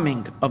by the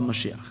coming of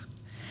Mashiach.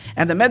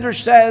 And the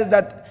medrash says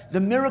that the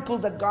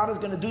miracles that God is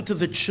going to do to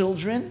the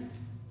children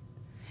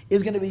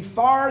is going to be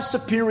far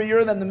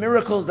superior than the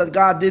miracles that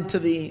God did to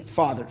the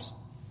fathers.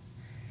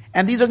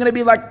 And these are going to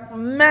be like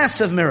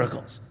massive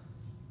miracles.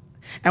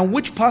 And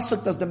which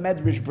pasuk does the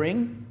medrash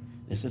bring?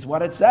 This is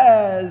what it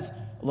says: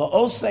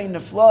 La'osei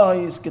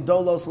nefla'os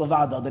gedolos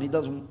levado,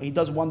 that he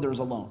does wonders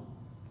alone.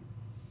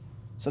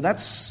 So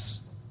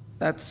that's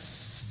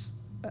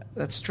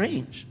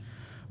strange,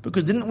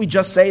 because didn't we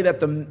just say that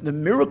the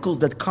miracles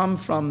that come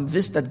from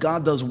this, that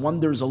God does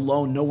wonders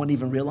alone, no one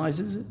even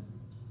realizes it?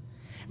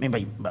 I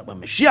mean, but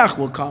when Mashiach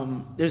will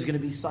come, there's going to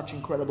be such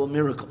incredible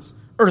miracles,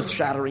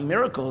 earth-shattering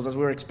miracles, as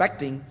we're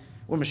expecting.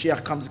 When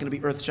Mashiach comes, it's going to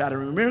be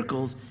earth-shattering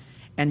miracles,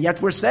 and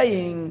yet we're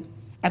saying,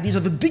 and these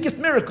are the biggest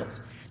miracles,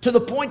 to the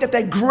point that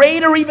they're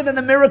greater even than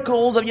the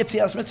miracles of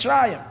Yetzias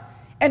Mitzrayim.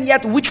 And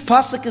yet, which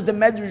pasuk is the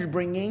medrash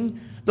bringing?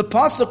 The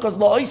pasuk of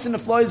La'oisei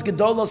nefla'os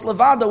gedolos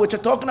levado, which are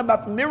talking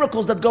about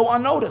miracles that go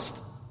unnoticed.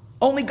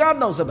 Only God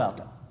knows about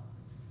them.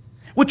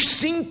 Which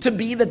seem to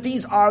be that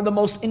these are the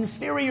most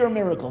inferior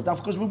miracles. Now,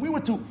 of course,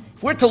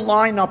 if we're to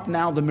line up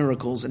now the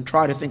miracles and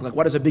try to think, like,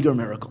 what is a bigger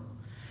miracle?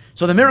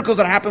 So the miracles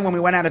that happened when we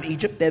went out of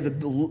Egypt,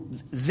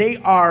 they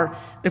are,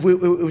 if we're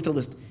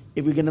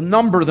going to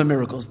number the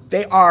miracles,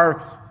 they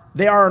are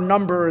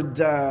numbered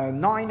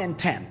 9 and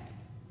 10.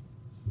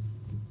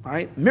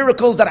 Right?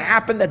 Miracles that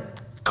happen that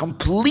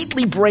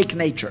completely break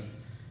nature.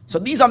 So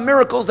these are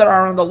miracles that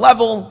are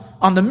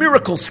on the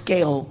miracle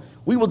scale.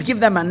 We will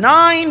give them a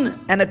 9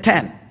 and a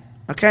 10.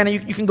 Okay,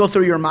 and you can go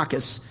through your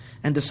makkos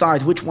and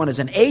decide which one is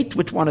an 8,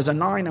 which one is a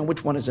 9, and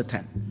which one is a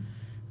 10.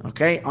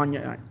 Okay,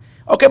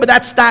 but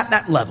that's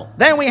that level.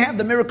 Then we have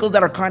the miracles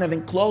that are kind of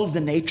enclosed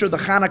in nature, the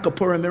Chanukah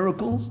Purim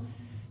miracles.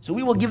 So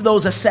we will give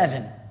those a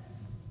 7,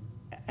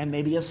 and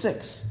maybe a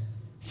 6.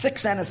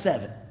 6 and a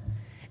 7.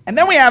 And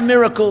then we have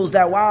miracles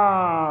that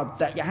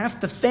you have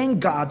to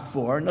thank God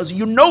for. And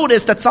you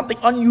notice that something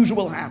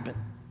unusual happened.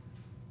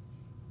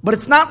 But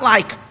it's not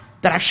like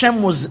that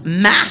Hashem was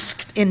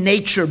masked in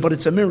nature, but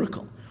it's a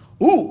miracle.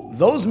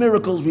 Those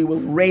miracles, we will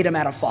rate them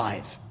at a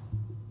 5.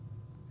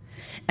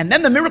 And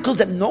then the miracles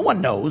that no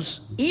one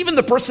knows, even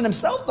the person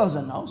himself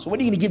doesn't know. So what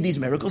are you going to give these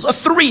miracles? A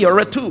 3 or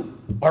a 2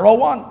 or a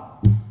 1.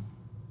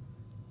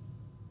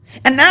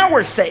 And now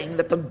we're saying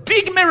that the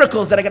big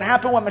miracles that are going to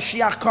happen when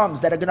Mashiach comes,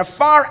 that are going to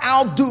far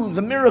outdo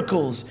the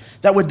miracles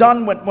that were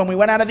done when we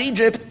went out of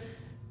Egypt,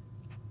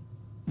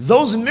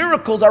 those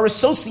miracles are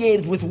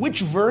associated with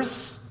which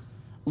verse?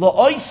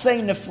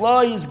 La'oisei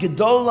nefla'os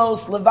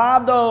gedolos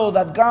levado,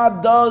 that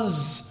God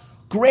does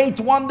great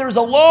wonders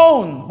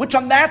alone. Which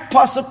on that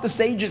pasuk the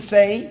sages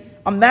say,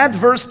 on that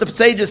verse the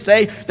sages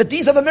say, that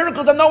these are the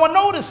miracles that no one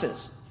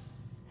notices.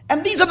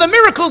 And these are the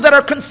miracles that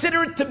are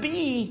considered to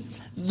be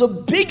the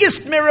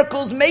biggest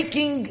miracles,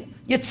 making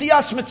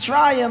Yetzias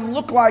Mitzrayim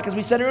look like, as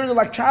we said earlier,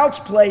 like child's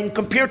play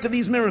compared to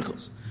these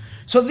miracles.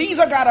 So these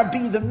are got to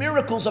be the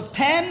miracles of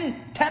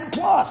 10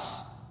 plus.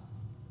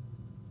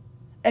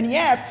 And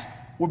yet,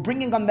 we're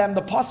bringing on them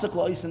the pasuk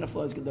La'is and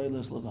Neflois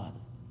Gedolos Levad.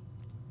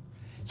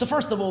 So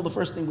first of all, the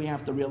first thing we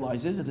have to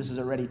realize is that this is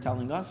already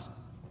telling us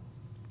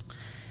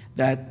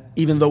that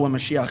even though when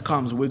Mashiach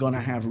comes, we're going to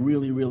have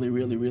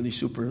really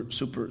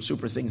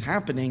super things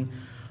happening,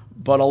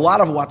 but a lot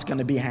of what's going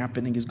to be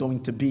happening is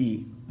going to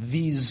be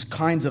these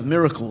kinds of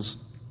miracles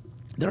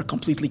that are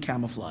completely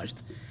camouflaged.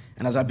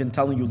 And as I've been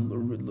telling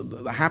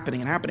you,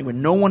 happening where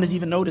no one is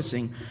even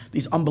noticing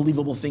these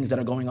unbelievable things that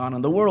are going on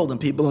in the world, and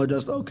people are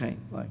just, okay,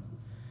 like,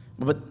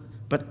 but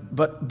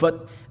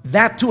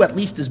that too at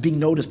least is being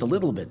noticed a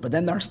little bit. But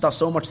then there are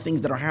so much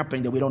things that are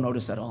happening that we don't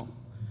notice at all.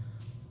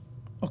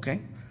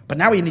 Okay? But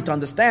now you need to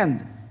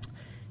understand.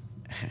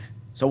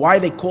 So why are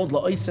they called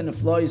La'is and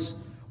Neflois?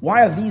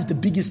 Why are these the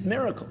biggest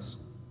miracles?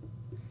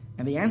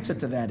 And the answer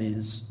to that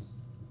is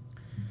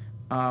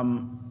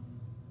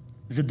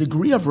the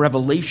degree of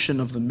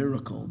revelation of the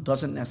miracle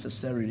doesn't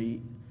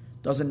necessarily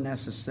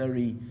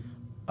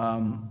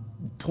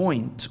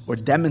point or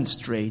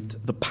demonstrate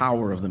the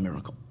power of the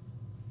miracle.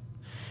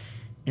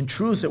 In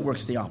truth, it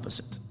works the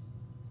opposite.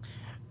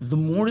 The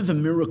more the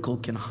miracle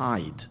can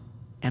hide,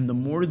 and the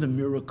more the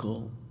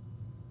miracle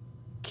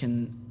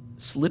can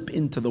slip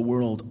into the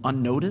world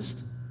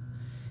unnoticed,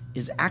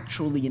 is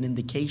actually an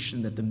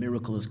indication that the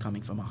miracle is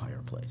coming from a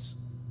higher place.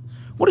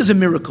 What is a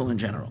miracle in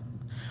general?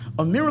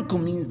 A miracle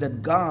means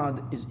that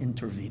God is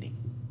intervening.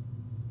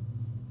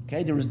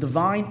 Okay, there is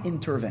divine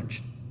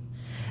intervention.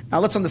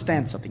 Now let's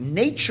understand something.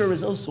 Nature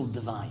is also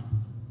divine.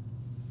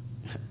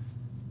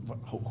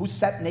 Who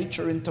set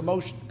nature into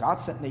motion?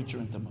 God set nature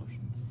into motion.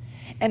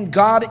 And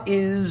God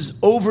is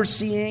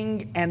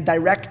overseeing and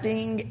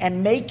directing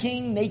and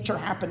making nature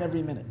happen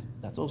every minute.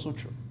 That's also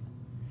true.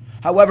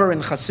 However,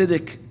 in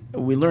Hasidic,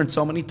 we learned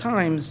so many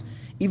times,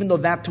 even though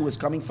that too is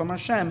coming from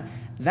Hashem,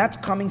 that's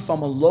coming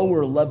from a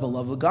lower level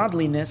of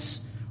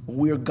godliness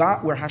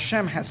where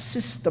Hashem has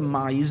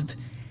systemized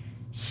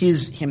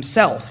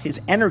himself,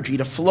 his energy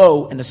to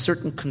flow in a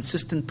certain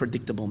consistent,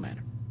 predictable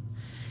manner.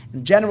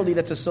 And generally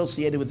that's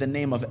associated with the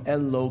name of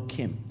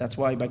Elokim. That's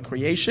why by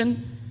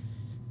creation,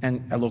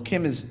 and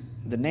Elokim is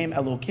the name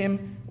Elokim,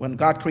 when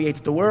God creates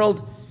the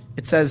world,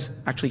 it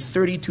says actually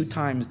 32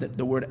 times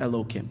the word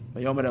Elokim.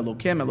 Vayomer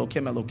Elokim,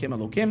 Elokim, Elokim,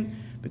 Elokim,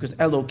 because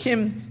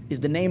Elokim is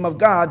the name of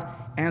God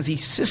as he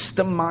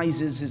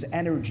systemizes his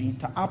energy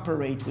to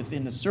operate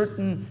within a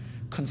certain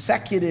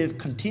consecutive,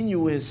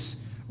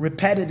 continuous,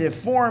 repetitive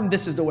form.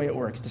 This is the way it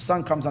works. The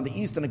sun comes on the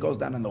east and it goes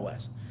down in the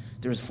west.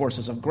 There's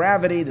forces of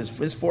gravity, there's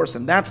this force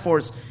and that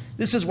force.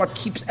 This is what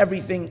keeps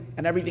everything,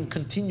 and everything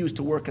continues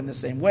to work in the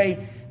same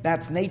way.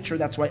 That's nature.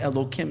 That's why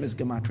Elokim is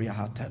Gematria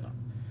HaTeva.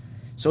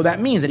 So that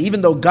means that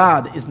even though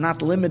God is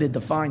not limited,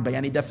 defined by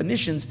any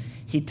definitions,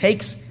 he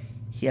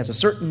has a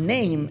certain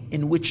name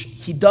in which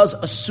he does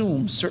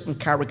assume certain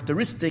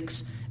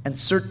characteristics and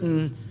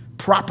certain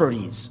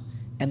properties.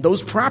 And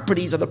those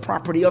properties are the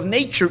property of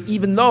nature,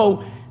 even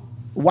though,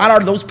 what are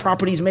those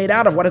properties made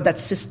out of? What is that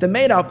system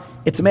made of?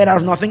 It's made out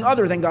of nothing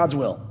other than God's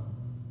will.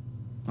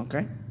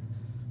 Okay?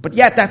 But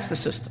yet that's the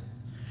system.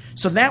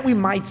 So that we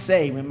might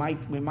say,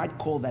 we might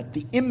call that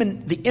the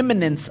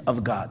immanence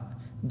of God.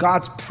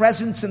 God's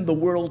presence in the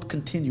world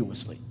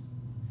continuously.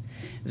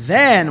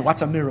 Then,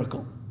 what's a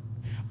miracle?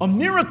 A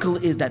miracle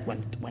is that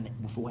when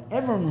for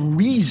whatever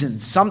reason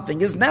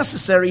something is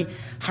necessary,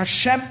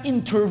 Hashem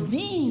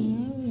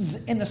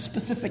intervenes in a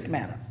specific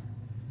manner.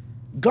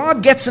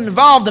 God gets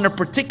involved in a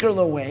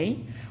particular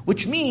way,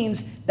 which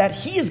means that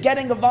he is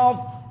getting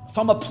involved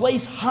from a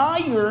place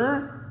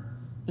higher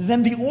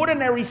than the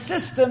ordinary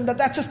system,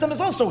 that system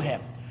is also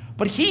him.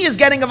 But he is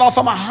getting involved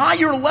from a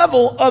higher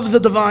level of the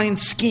divine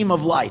scheme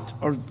of light,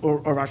 or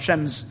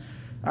Hashem's,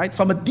 right?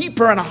 From a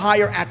deeper and a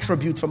higher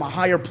attribute, from a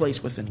higher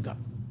place within God.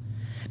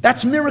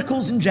 That's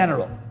miracles in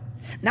general.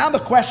 Now the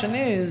question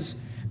is,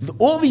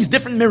 all these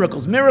different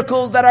miracles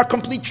that are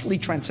completely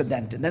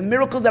transcendental, and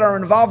miracles that are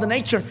involved in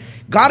nature,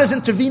 God is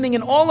intervening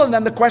in all of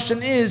them. The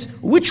question is,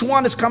 which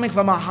one is coming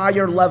from a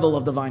higher level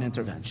of divine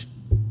intervention?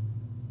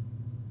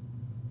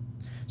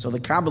 So the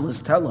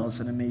Kabbalists tell us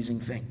an amazing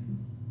thing.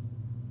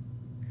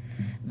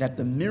 That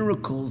the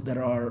miracles that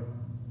are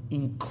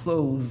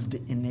enclosed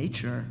in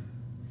nature,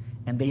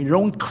 and they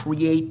don't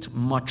create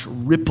much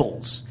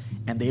ripples,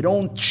 and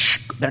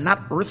they're not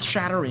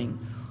earth-shattering.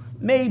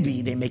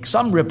 Maybe they make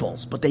some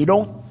ripples, but they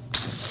don't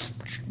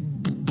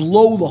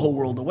blow the whole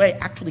world away,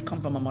 actually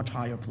come from a much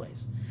higher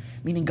place.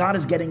 Meaning God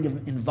is getting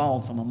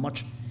involved from a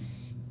much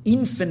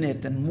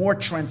infinite and more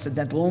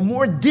transcendental, a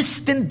more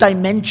distant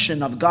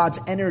dimension of God's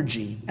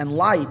energy and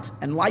light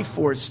and life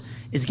force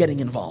is getting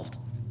involved.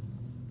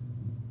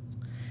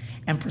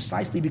 And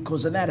precisely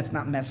because of that, it's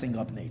not messing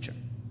up nature.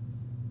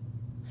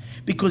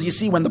 Because you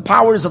see, when the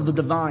powers of the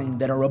divine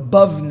that are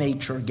above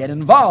nature get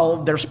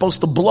involved, they're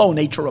supposed to blow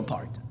nature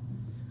apart.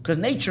 Because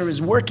nature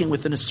is working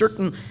within a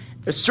certain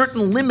a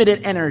certain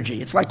limited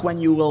energy. It's like when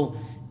you will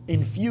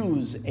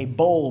infuse a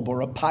bulb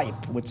or a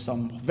pipe with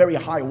some very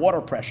high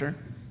water pressure,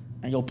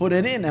 and you'll put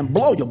it in and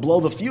you'll blow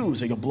the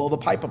fuse or you'll blow the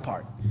pipe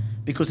apart.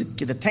 Because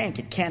the tank,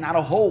 it cannot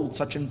hold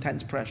such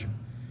intense pressure.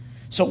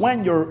 So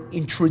when you're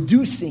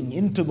introducing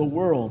into the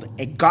world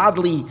a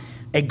godly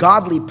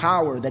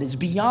power that is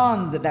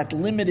beyond that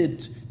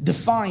limited,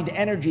 defined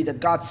energy that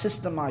God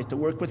systemized to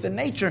work within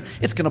nature,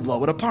 it's going to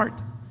blow it apart.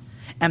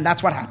 And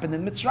that's what happened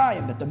in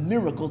Mitzrayim, that the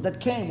miracles that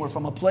came were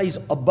from a place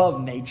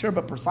above nature,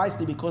 but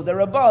precisely because they're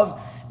above,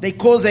 they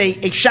cause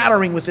a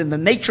shattering within the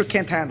nature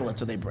can't handle it,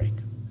 so they break.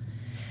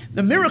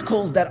 The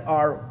miracles that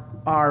are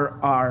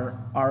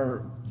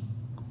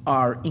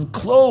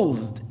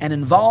enclosed and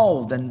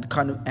involved and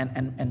kind of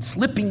and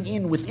slipping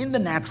in within the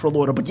natural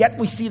order, but yet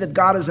we see that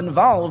God is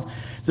involved.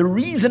 The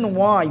reason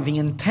why the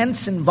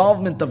intense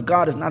involvement of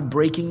God is not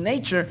breaking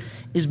nature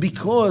is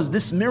because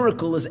this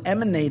miracle is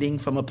emanating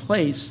from a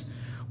place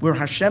where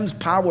Hashem's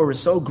power is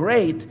so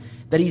great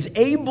that He's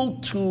able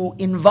to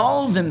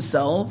involve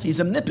Himself.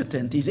 He's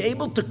omnipotent. He's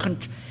able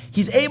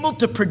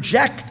to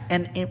project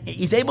and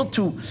He's able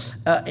to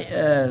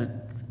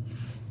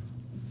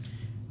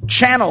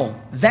channel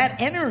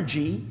that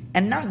energy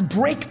and not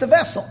break the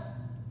vessel.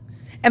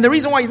 And the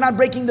reason why He's not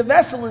breaking the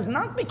vessel is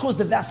not because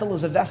the vessel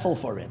is a vessel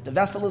for it. The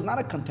vessel is not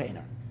a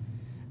container.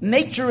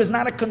 Nature is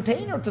not a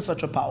container to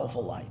such a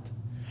powerful light.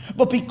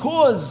 But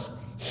because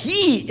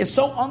He is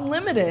so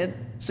unlimited,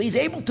 so He's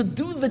able to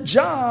do the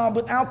job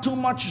without too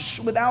much,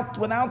 without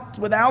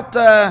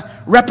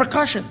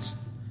repercussions.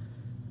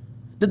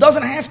 There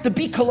doesn't have to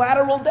be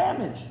collateral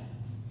damage.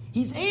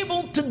 He's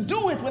able to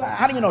do it without,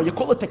 how do you know? You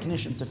call a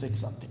technician to fix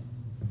something.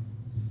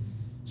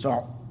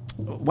 So,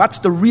 what's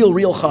the real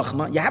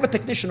chachma? You have a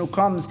technician who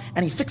comes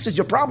and he fixes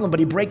your problem, but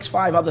he breaks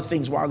 5 other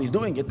things while he's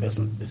doing it.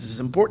 Listen, this is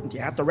important.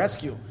 You have to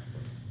rescue,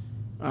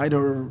 right?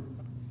 Or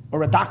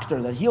a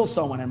doctor that heals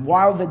someone, and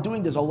while they're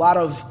doing, there's a lot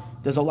of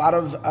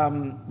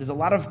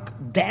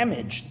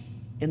damage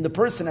in the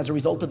person as a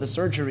result of the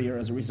surgery or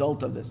as a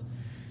result of this.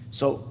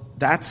 So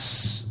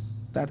that's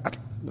that.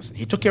 Listen,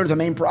 he took care of the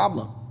main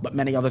problem, but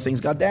many other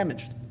things got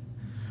damaged.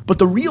 But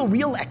the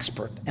real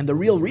expert and the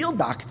real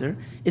doctor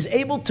is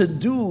able to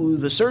do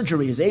the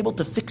surgery, is able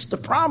to fix the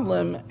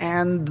problem,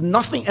 and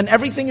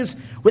everything is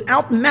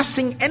without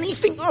messing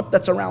anything up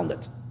that's around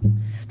it.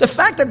 The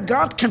fact that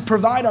God can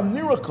provide a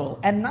miracle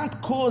and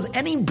not cause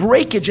any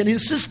breakage in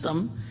His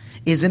system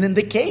is an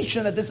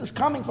indication that this is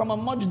coming from a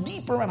much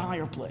deeper and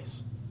higher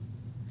place.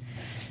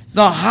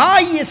 The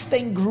highest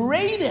and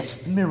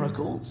greatest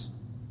miracles,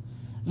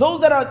 those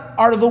that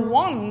are the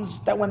ones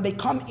that when they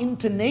come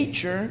into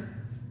nature,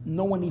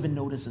 no one even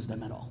notices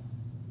them at all.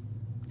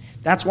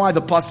 That's why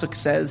the pasuk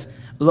says,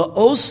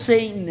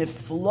 "La'osei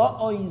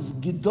niflaos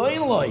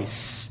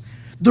gedolos."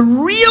 The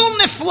real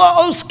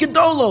niflaos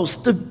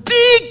gedolos, the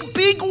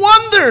big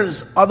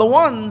wonders, are the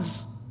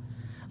ones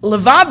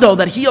levado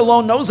that He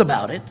alone knows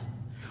about it.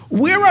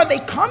 Where are they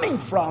coming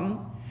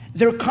from?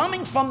 They're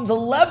coming from the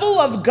level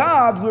of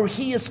God where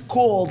He is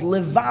called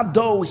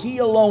levado. He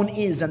alone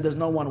is, and there's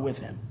no one with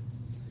Him.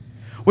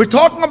 We're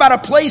talking about a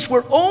place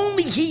where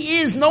only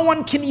He is, no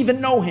one can even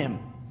know Him.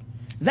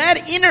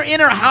 That inner,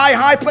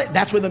 high place,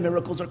 that's where the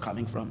miracles are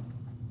coming from.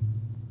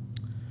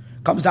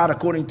 Comes out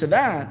according to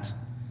that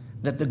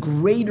the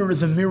greater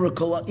the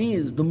miracle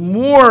is,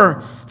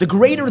 the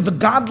greater the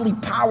godly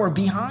power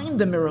behind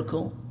the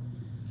miracle,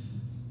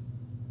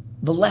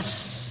 the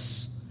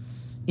less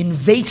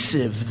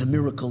invasive the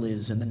miracle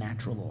is in the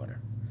natural order.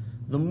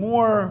 The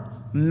more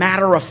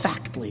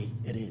matter-of-factly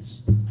it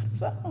is.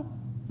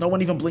 No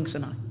one even blinks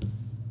an eye.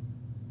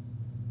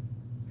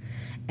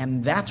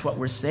 And that's what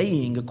we're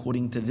saying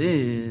according to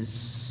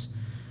this.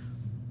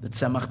 The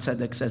Tzemach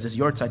Tzedek says, his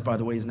Yortzeit, by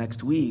the way, is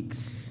next week.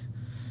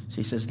 So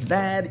he says,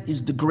 that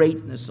is the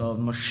greatness of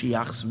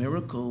Mashiach's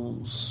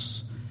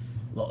miracles.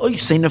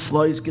 There's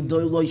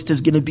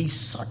going to be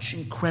such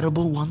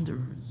incredible wonders.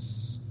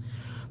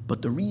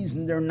 But the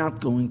reason they're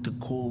not going to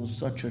cause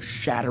such a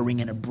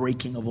shattering and a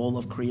breaking of all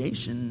of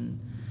creation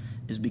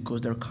is because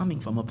they're coming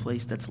from a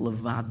place that's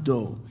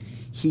levado.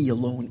 He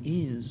alone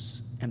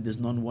is, and there's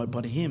none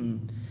but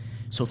Him.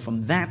 So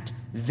from that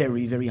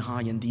very, very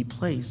high and deep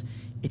place,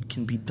 it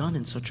can be done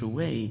in such a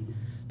way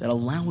that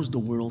allows the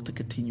world to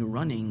continue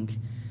running,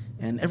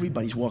 and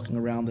everybody's walking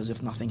around as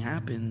if nothing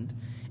happened,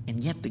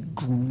 and yet the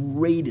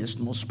greatest,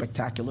 most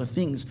spectacular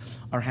things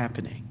are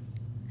happening.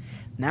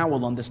 Now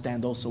we'll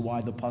understand also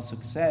why the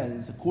pasuk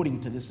says,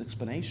 according to this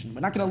explanation,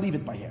 we're not going to leave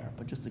it by here,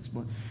 but just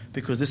explain,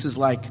 because this is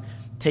like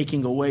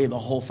taking away the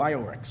whole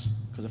fireworks.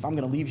 Because if I'm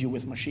going to leave you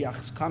with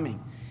Mashiach's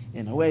coming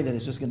in a way that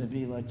it's just going to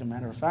be like a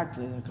matter of fact,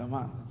 come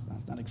on,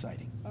 it's not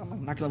exciting.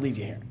 I'm not going to leave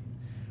you here.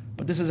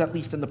 But this is at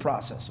least in the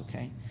process,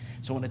 okay?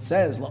 So when it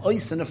says, it says,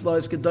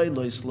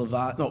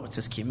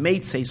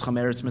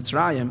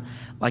 Mitzrayim,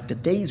 like the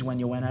days when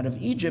you went out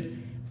of Egypt,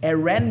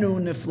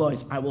 erenu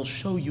niflois, I will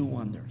show you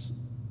wonders.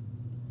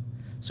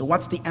 So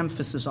what's the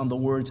emphasis on the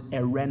words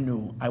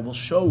erenu? I will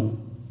show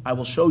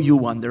you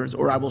wonders,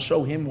 or I will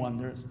show him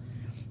wonders.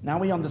 Now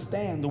we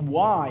understand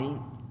why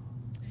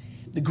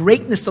the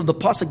greatness of the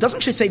pasuk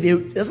doesn't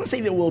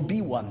say there will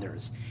be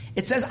wonders.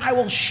 It says, I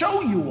will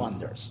show you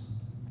wonders.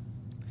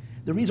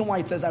 The reason why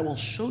it says, I will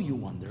show you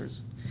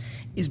wonders,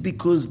 is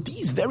because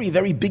these very,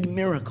 very big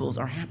miracles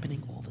are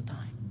happening all the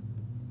time.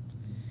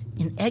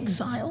 In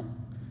exile,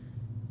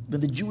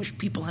 when the Jewish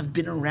people have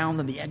been around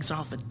in the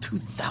exile for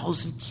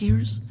 2,000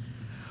 years,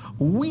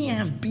 we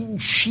have been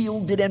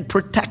shielded and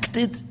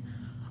protected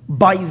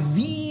by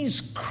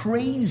these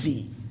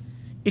crazy,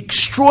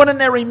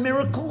 extraordinary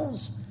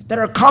miracles that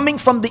are coming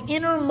from the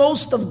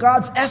innermost of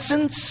God's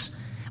essence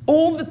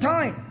all the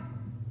time.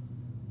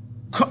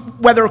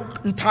 Whether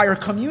entire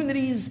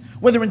communities,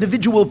 whether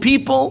individual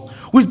people.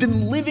 We've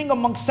been living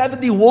among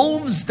 70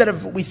 wolves that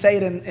have, we say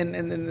it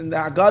in the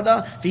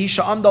Haggadah,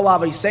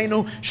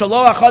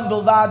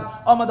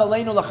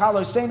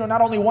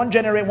 not only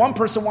one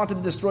person wanted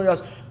to destroy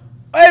us.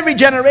 Every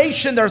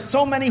generation, there are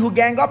so many who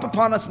gang up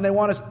upon us and they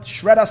want to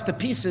shred us to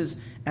pieces,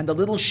 and the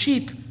little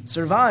sheep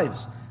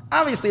survives.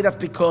 Obviously, that's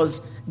because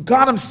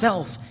God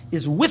Himself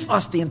is with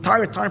us the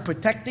entire time,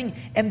 protecting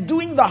and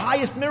doing the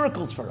highest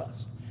miracles for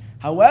us.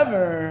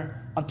 However,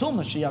 until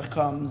Mashiach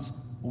comes,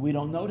 we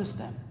don't notice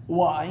them.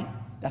 Why?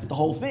 That's the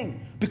whole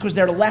thing. Because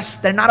they're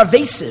not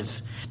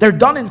evasive. They're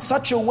done in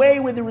such a way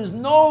where there's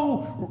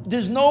no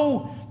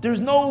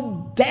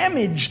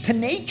damage to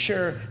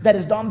nature that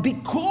is done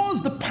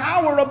because the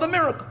power of the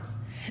miracle.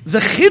 The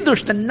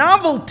chidush, the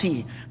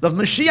novelty of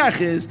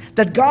Mashiach is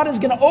that God is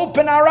going to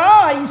open our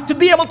eyes to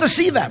be able to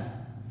see them.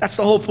 That's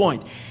the whole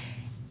point.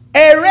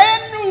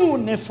 Erenu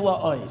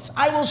nifla'os.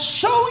 I will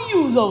show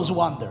you those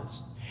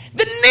wonders.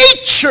 The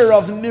nature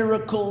of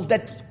miracles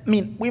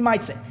we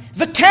might say,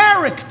 the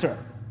character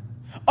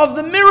of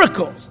the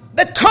miracles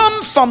that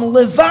come from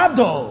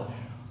levado,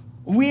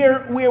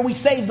 where we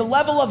say the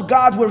level of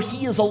God where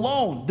He is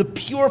alone, the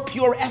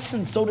pure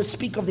essence, so to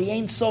speak, of the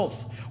Ein Sof,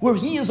 where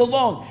He is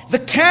alone. The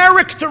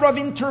character of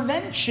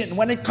intervention,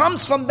 when it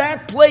comes from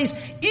that place,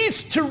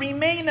 is to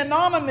remain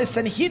anonymous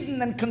and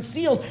hidden and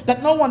concealed,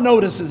 that no one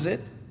notices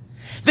it.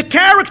 The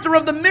character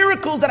of the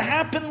miracles that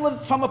happen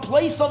from a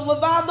place of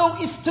levado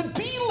is to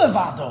be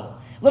levado.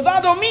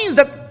 Levado means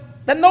that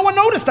no one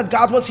noticed that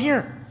God was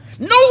here.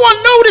 No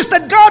one noticed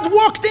that God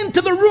walked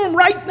into the room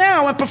right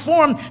now and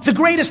performed the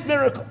greatest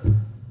miracle.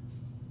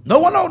 No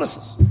one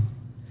notices.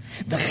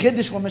 The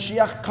chiddush when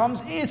Mashiach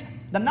comes is,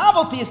 the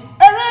novelty is,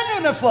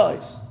 erenu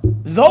neflois.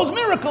 Those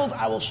miracles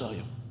I will show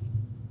you.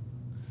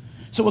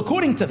 So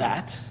according to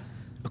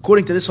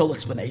this whole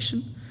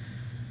explanation,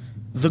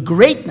 the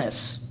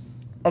greatness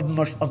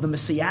of the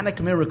messianic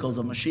miracles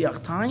of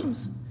Mashiach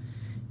times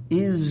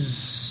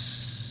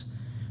is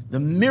the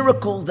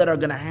miracles that are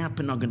going to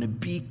happen are going to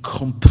be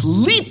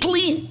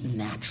completely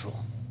natural.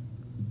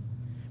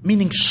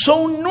 Meaning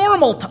so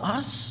normal to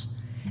us.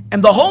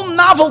 And the whole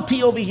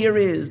novelty over here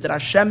is that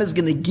Hashem is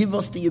going to give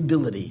us the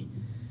ability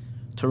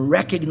to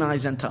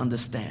recognize and to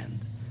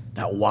understand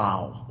that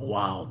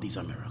wow, these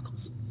are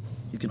miracles.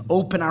 He's going to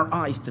open our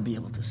eyes to be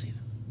able to see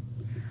them.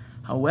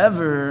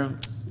 However,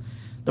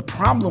 the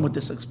problem with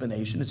this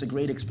explanation, it's a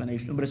great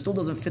explanation, but it still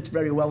doesn't fit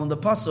very well in the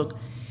pasuk.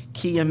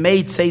 Ki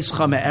yemei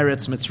tzeischa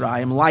me'eretz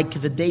Mitzrayim, like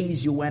the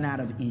days you went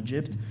out of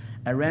Egypt,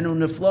 erenu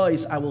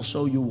neflois, I will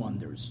show you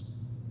wonders.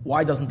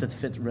 Why doesn't it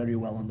fit very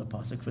well in the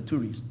pasuk? For two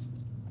reasons.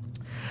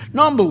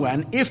 Number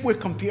one, if we're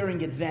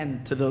comparing it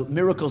then to the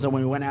miracles that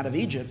when we went out of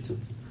Egypt,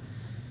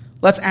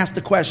 let's ask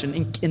the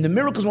question, in the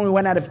miracles when we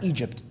went out of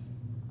Egypt,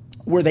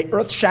 were they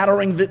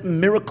earth-shattering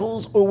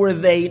miracles or were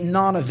they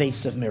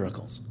non-evasive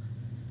miracles?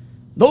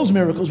 Those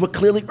miracles were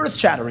clearly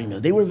earth-shattering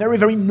miracles. They were very,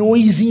 very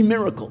noisy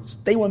miracles.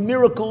 They were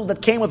miracles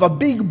that came with a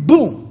big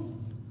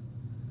boom.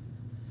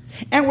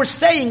 And we're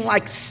saying,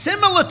 like,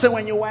 similar to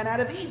when you went out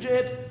of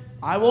Egypt,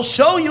 I will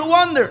show you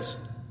wonders.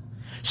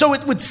 So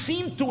it would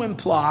seem to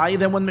imply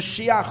that when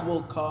Mashiach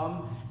will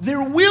come,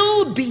 there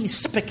will be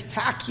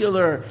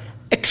spectacular,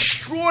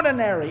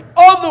 extraordinary,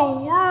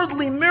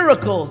 otherworldly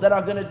miracles that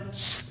are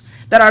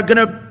going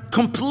to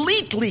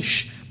completely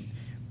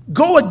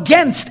go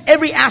against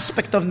every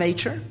aspect of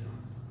nature.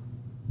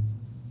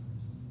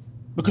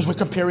 Because we're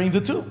comparing the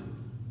two.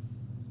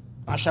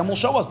 Hashem will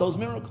show us those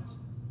miracles.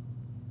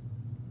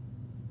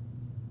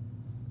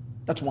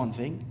 That's one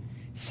thing.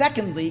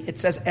 Secondly, it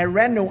says,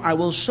 Erenu, I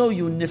will show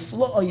you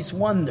niflo'os,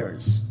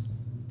 wonders.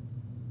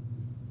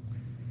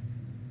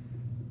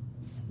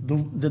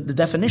 The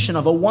definition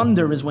of a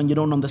wonder is when you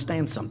don't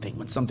understand something,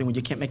 when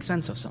you can't make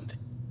sense of something.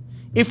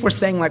 If we're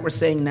saying, like we're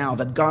saying now,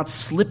 that God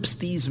slips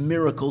these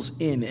miracles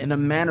in a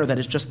manner that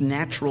is just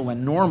natural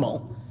and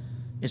normal,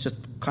 it just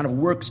kind of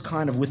works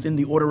kind of within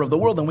the order of the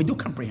world, then we do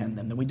comprehend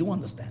them, then we do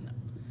understand them.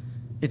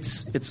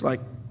 It's like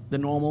the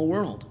normal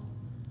world.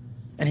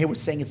 And here we're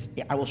saying,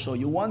 I will show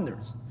you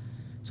wonders.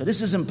 So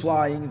this is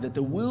implying that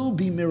there will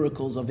be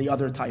miracles of the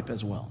other type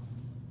as well.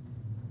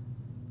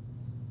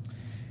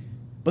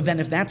 But then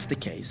if that's the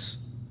case,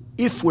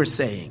 if we're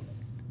saying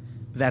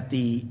that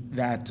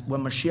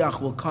when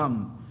Mashiach will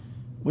come,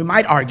 we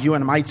might argue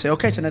and might say,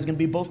 okay, so there's going to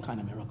be both kind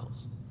of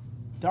miracles.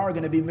 There are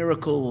going to be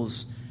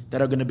miracles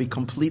that are going to be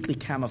completely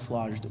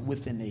camouflaged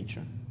within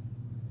nature.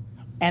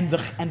 And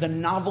the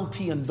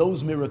novelty in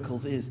those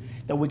miracles is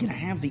that we're going to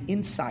have the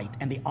insight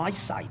and the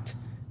eyesight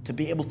to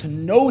be able to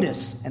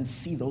notice and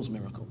see those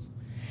miracles.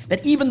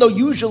 That even though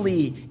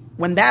usually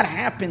when that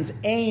happens,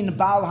 Ein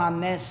Bal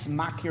Hanes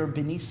Makir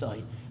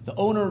Benisai, the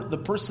owner, the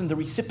person, the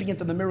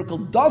recipient of the miracle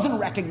doesn't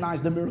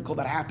recognize the miracle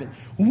that happened.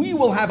 We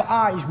will have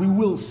eyes, we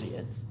will see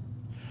it.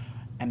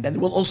 And then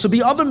there will also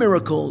be other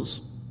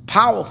miracles,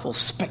 powerful,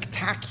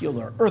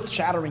 spectacular,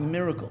 earth-shattering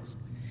miracles.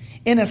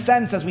 In a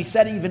sense, as we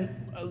said even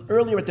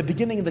earlier at the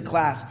beginning of the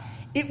class,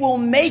 it will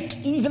make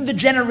even the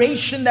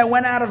generation that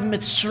went out of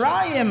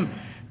Mitzrayim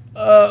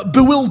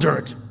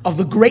bewildered of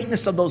the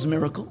greatness of those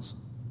miracles.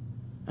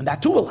 And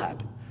that too will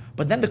happen.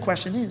 But then the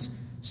question is,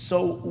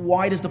 so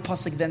why does the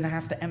pasuk then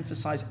have to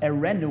emphasize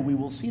Erenu, we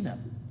will see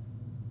them?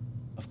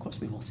 Of course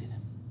we will see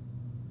them.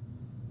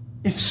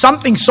 If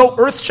something so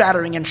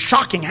earth-shattering and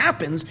shocking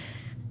happens,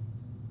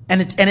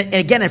 and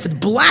again, if it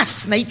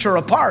blasts nature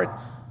apart,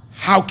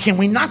 how can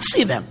we not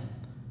see them?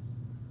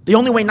 The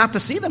only way not to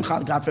see them,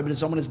 God forbid, is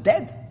someone is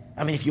dead.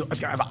 I mean, if you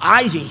have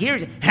eyes, you hear,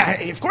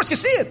 of course you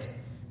see it.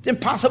 It's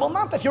impossible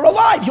not. If you're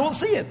alive, you will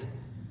see it.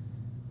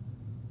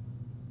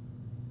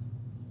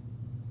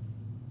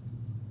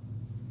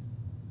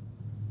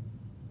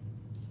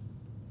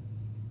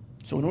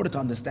 So in order to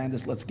understand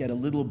this, let's get a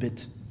little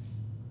bit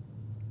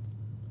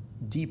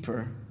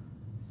deeper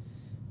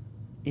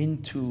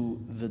into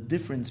the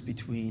difference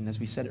between, as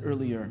we said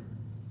earlier,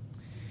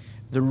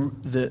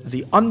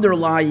 the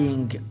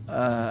underlying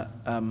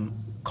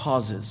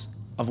causes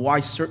of why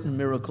certain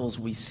miracles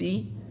we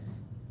see,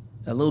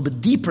 a little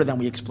bit deeper than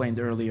we explained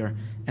earlier,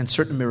 and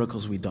certain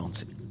miracles we don't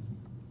see.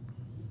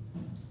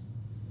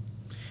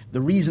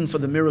 The reason for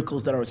the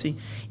miracles that are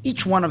seen,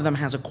 each one of them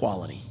has a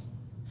quality.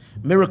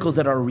 Miracles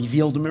that are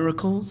revealed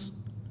miracles,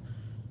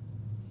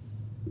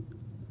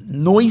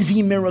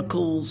 noisy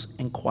miracles,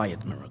 and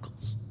quiet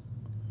miracles.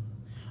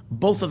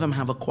 Both of them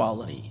have a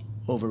quality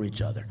over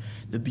each other.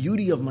 The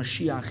beauty of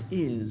Mashiach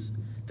is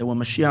that when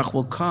Mashiach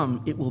will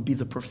come, it will be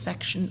the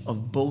perfection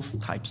of both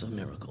types of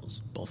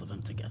miracles, both of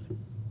them together.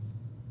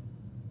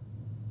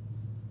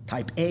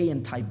 Type A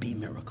and type B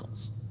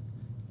miracles.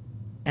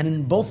 And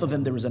in both of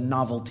them, there is a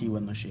novelty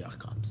when Mashiach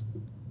comes.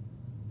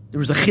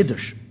 There is a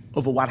chiddush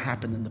over what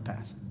happened in the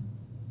past.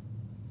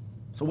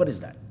 So what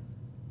is that?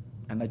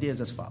 And the idea is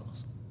as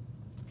follows.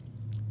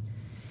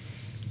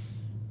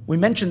 We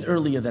mentioned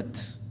earlier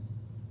that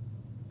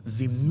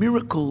the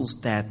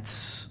miracles that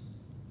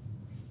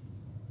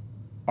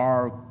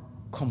are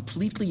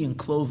completely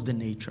enclosed in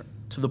nature,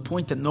 to the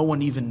point that no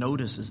one even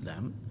notices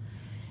them,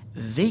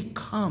 they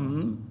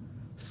come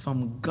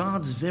from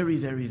God's very,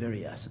 very,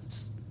 very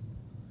essence.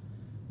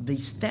 They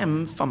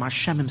stem from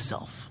Hashem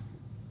Himself.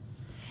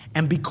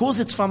 And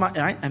because it's from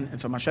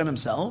Hashem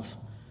Himself,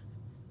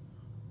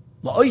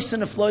 so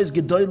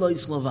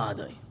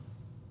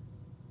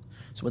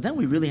then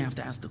we really have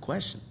to ask the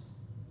question,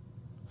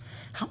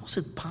 how is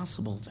it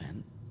possible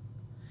then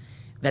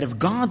that if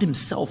God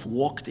Himself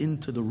walked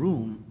into the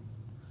room,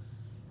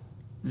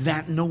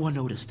 that no one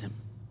noticed Him?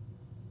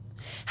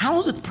 How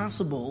is it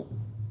possible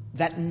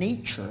that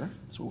nature,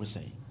 that's what we're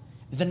saying,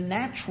 the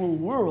natural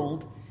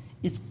world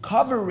is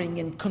covering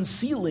and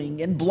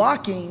concealing and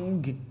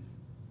blocking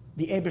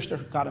the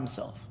Eibishter God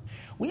Himself?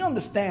 We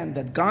understand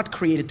that God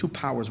created two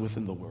powers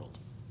within the world.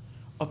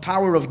 A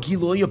power of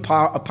Gilui, a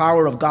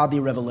power of godly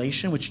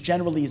revelation, which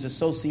generally is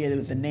associated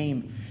with the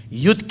name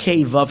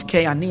Yud-Kei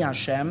Vav-Kei, Ani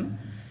Hashem.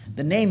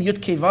 The name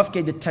Yud-Kei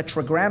Vav-Kei, the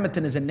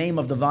Tetragrammaton, is a name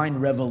of divine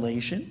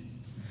revelation.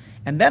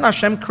 And then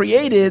Hashem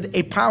created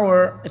a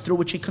power through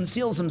which He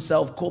conceals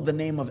Himself called the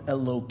name of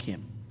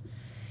Elokim.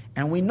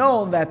 And we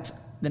know that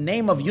the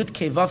name of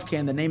Yud-Kei Vav-Kei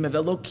and the name of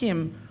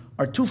Elokim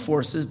are two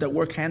forces that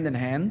work hand in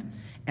hand.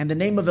 And the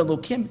name of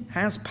Elokim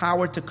has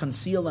power to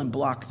conceal and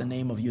block the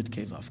name of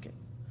Yud-Kei Vav-Kei.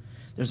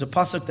 There's a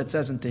pasuk that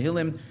says in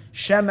Tehillim,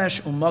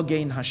 Shemesh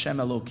u'Magein Hashem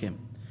Elokim.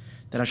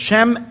 That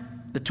Hashem,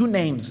 the two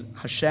names,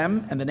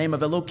 Hashem and the name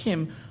of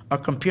Elokim, are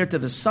compared to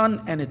the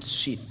sun and its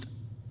sheath.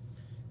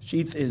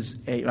 Sheath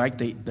is,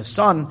 the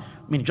sun,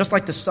 I mean, just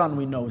like the sun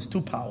we know is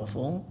too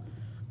powerful,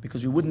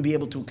 because we wouldn't be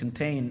able to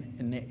contain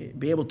and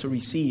be able to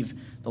receive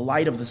the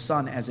light of the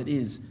sun as it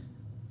is.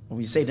 When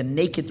we say the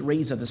naked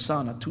rays of the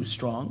sun are too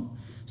strong,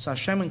 so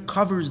Hashem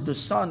covers the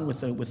sun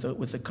with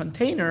a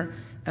container,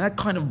 and that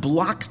kind of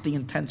blocks the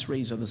intense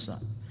rays of the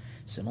sun.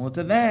 Similar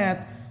to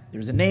that,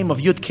 there's a name of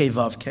Yud-Kei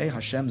Vav-Kei,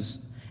 Hashem's,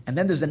 and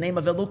then there's the name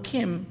of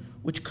Elokim,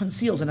 which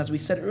conceals. And as we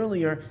said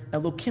earlier,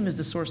 Elokim is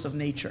the source of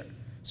nature.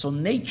 So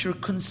nature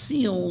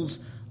conceals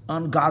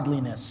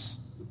ungodliness.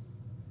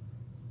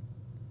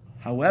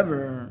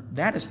 However,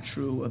 that is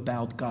true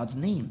about God's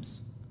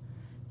names.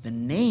 The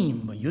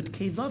name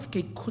Yud-Kei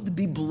Vav-Kei could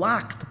be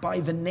blocked by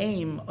the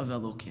name of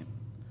Elokim.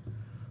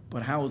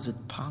 But how is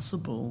it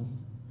possible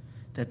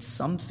that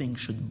something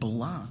should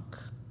block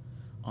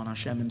on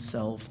Hashem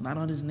Himself, not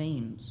on His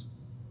names?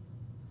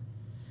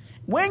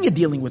 When you're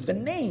dealing with the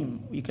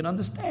name, you can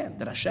understand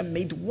that Hashem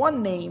made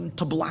one name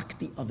to block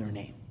the other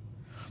name.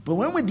 But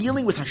when we're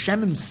dealing with Hashem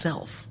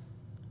Himself,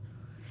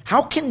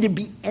 how can there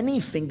be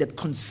anything that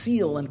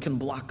conceal and can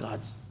block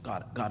God's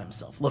God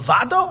himself.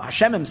 Levado,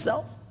 Hashem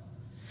himself.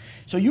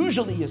 So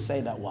usually you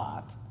say that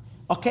what?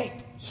 Okay,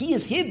 he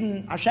is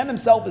hidden, Hashem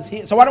himself is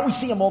hidden. So why don't we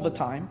see him all the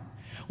time?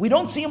 We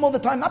don't see him all the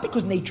time, not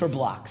because nature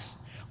blocks.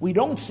 We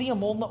don't see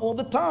him all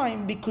the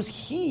time because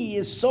he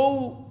is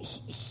so...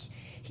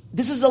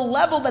 this is a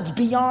level that's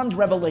beyond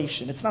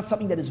revelation. It's not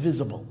something that is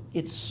visible.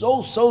 It's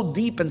so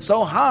deep and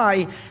so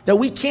high that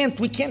we can't.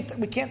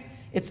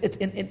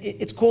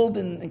 It's called,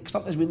 in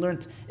something we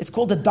learned, it's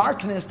called a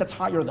darkness that's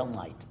higher than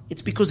light.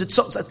 It's because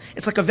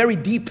it's like a very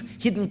deep,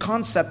 hidden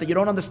concept that you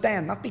don't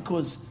understand, not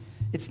because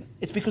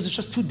it's because it's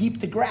just too deep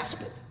to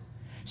grasp it.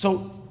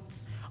 So,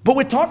 but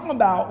we're talking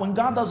about when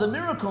God does a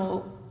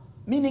miracle,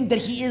 meaning that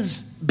he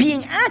is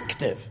being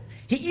active.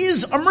 He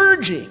is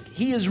emerging.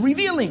 He is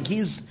revealing.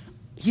 He's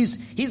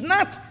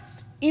not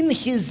in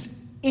his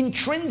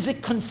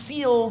intrinsic,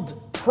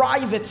 concealed,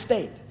 private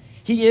state.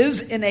 He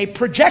is in a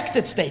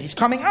projected state. He's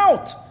coming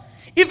out.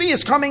 If he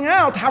is coming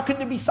out, how can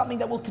there be something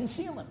that will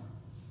conceal him?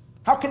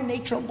 How can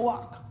nature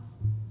block?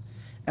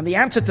 And the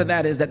answer to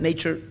that is that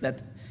nature,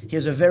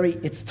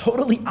 it's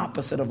totally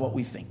opposite of what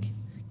we think.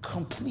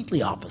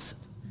 Completely opposite.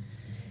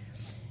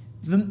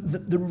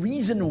 The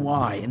reason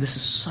why, and this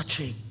is such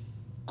a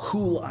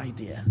cool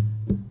idea,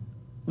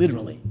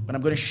 literally, what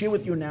I'm going to share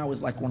with you now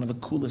is like one of the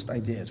coolest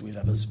ideas we've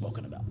ever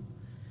spoken about.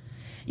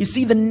 You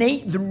see, the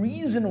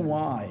reason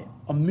why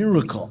a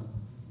miracle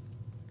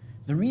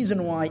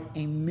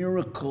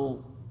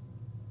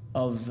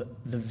of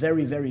the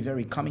very, very,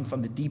 very coming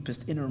from the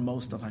deepest,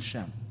 innermost of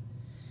Hashem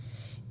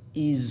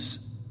is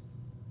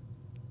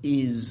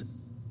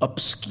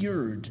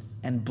obscured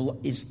and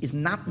is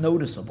not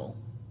noticeable,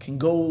 can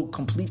go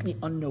completely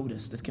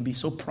unnoticed, it can be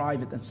so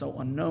private and so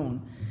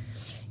unknown,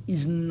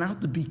 is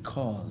not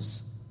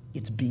because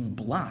it's being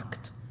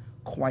blocked.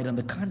 Quite on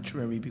the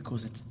contrary,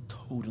 because it's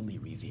totally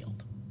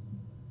revealed.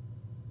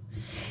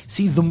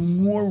 See, the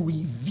more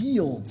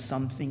revealed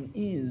something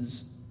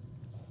is,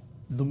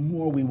 the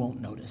more we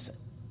won't notice it.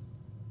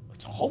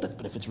 Let's hold it,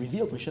 but if it's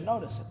revealed, we should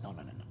notice it. No.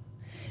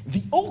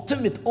 The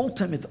ultimate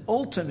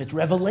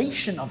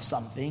revelation of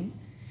something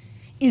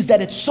is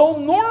that it's so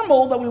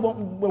normal that we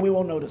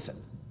won't notice it.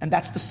 And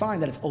that's the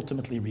sign that it's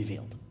ultimately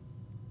revealed.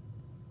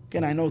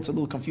 Again, I know it's a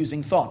little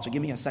confusing thought, so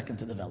give me a second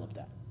to develop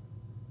that.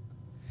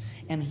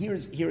 And here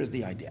is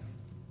the idea.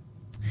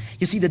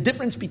 You see, the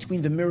difference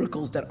between the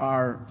miracles that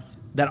are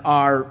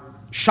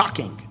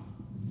shocking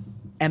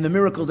and the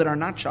miracles that are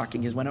not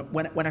shocking is when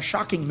a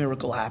shocking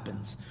miracle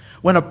happens,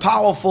 when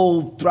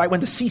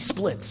the sea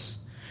splits,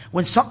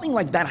 when something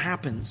like that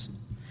happens,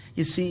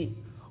 you see,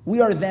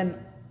 we are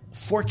then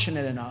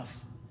fortunate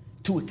enough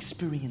to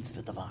experience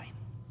the divine.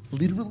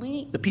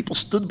 Literally, the people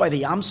stood by the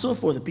Yam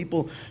Suf, or the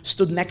people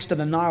stood next to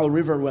the Nile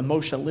River when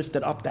Moshe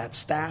lifted up that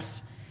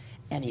staff,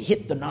 and he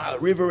hit the Nile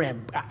River,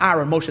 and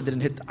Aaron hit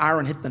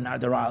the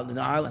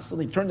Nile, and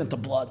suddenly turned into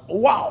blood.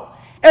 Wow!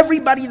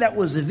 Everybody that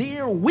was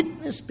there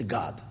witnessed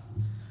God.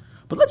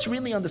 But let's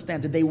really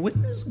understand, did they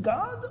witness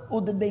God,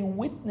 or did they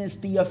witness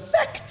the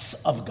effects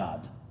of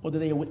God? Or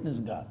did they witness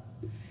God?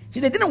 See,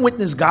 they didn't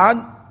witness God.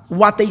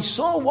 What they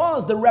saw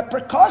was the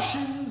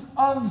repercussions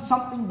of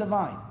something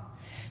divine.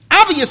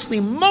 Obviously,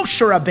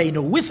 Moshe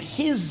Rabbeinu, with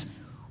his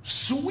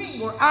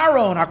swing, or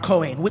Aaron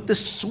HaKohen, with the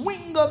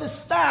swing of his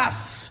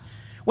staff,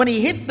 when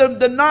he hit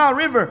the Nile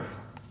River,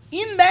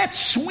 in that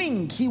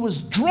swing, he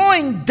was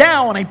drawing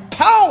down a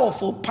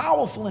powerful,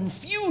 powerful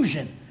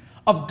infusion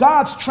of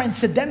God's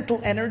transcendental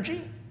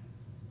energy.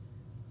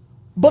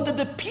 But did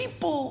the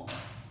people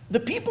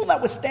that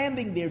were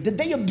standing there, did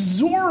they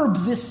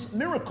absorb this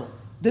miracle?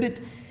 Did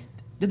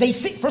they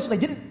see? First of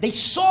all, they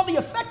saw the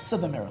effects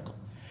of the miracle.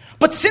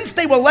 But since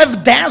they were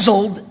left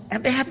dazzled,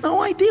 and they had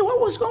no idea what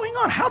was going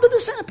on, how did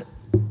this happen?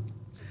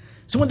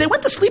 So when they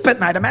went to sleep at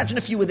night, imagine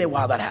if you were there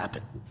while that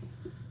happened.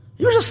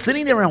 You were just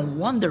sitting there and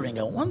wondering.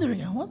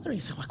 You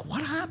said, like,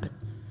 what happened?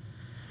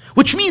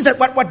 Which means that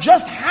what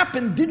just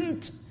happened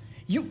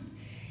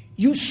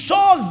you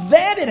saw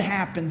that it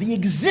happened, the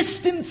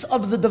existence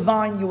of the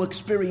divine you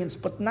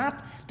experienced, but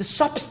not the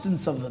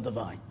substance of the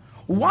divine.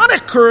 What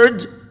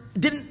occurred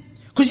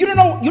because you don't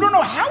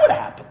know how it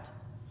happened.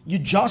 You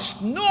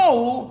just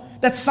know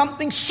that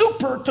something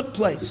super took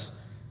place.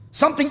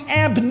 Something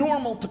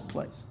abnormal took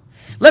place.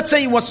 Let's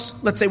say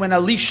when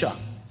Elisha,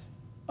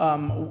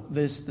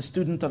 the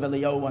student of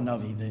Eliyahu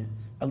Hanavi,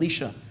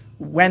 Elisha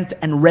went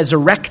and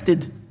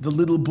resurrected the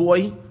little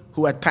boy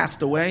who had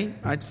passed away.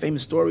 Right,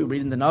 famous story we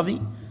read in the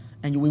Navi,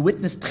 and we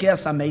witnessed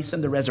Tchias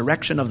HaMesim, the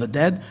resurrection of the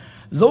dead.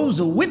 Those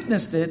who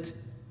witnessed it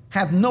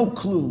had no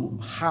clue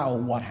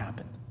what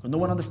happened. No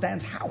one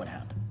understands how it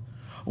happened.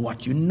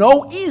 What you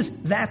know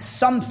is that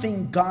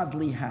something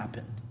godly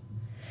happened.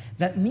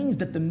 That means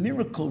that the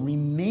miracle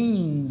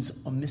remains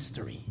a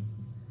mystery.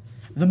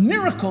 The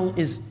miracle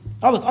is,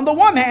 on the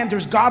one hand,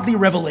 there's godly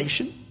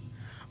revelation,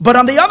 but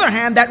on the other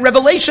hand, that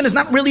revelation is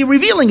not really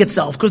revealing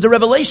itself because the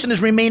revelation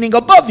is remaining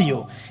above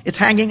you. It's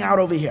hanging out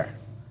over here,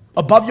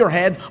 above your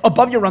head,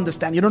 above your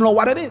understanding. You don't know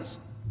what it is.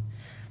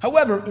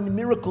 However, in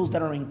miracles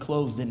that are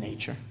enclosed in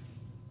nature,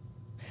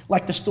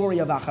 like the story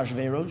of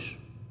Achashverosh,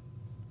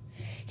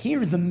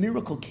 Here, the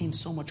miracle came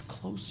so much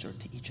closer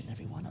to each and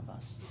every one of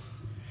us.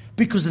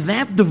 Because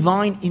that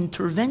divine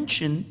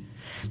intervention,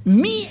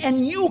 me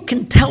and you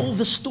can tell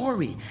the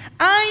story.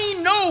 I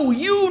know,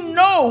 you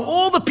know,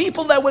 all the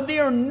people that were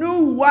there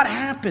knew what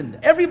happened.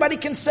 Everybody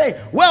can say,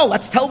 well,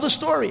 let's tell the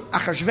story.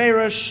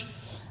 Achashverosh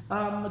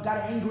got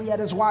angry at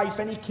his wife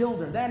and he killed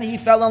her. Then he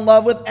fell in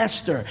love with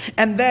Esther.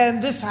 And then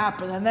this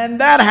happened, and then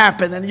that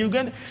happened.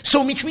 And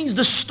so which means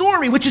the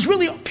story, which is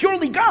really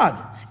purely God.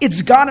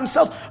 It's God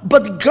himself.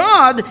 But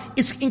God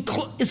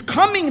is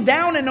coming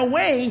down in a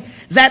way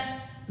that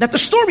the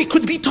story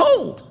could be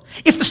told.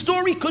 If the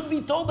story could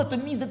be told,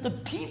 that means that the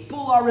people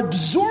are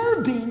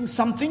absorbing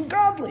something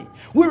godly.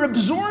 We're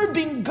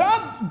absorbing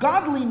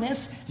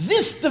godliness,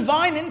 this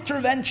divine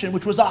intervention,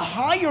 which was a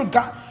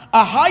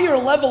higher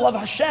level of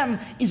Hashem,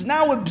 is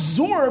now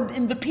absorbed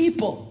in the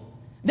people.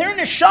 Their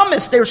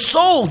neshamas, their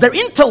souls, their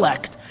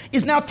intellect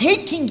is now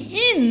taking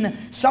in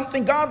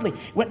something godly.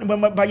 When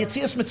by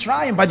Yetzias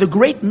Mitzrayim, by the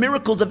great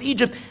miracles of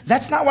Egypt,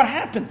 that's not what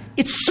happened.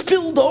 It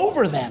spilled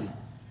over them.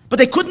 But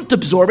they couldn't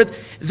absorb it.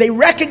 They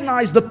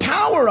recognized the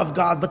power of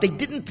God, but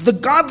the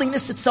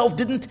godliness itself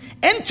didn't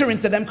enter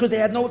into them because they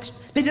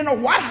didn't know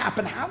what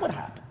happened, how it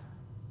happened.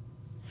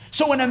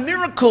 So when a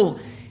miracle,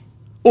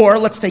 or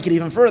let's take it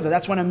even further,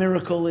 that's when a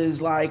miracle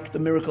is like the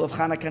miracle of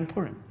Hanukkah and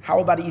Purim. How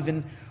about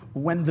even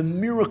when the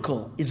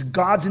miracle is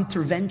God's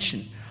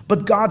intervention,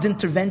 but God's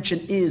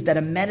intervention is that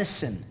a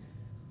medicine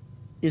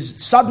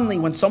is suddenly,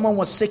 when someone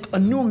was sick, a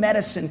new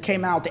medicine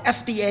came out. The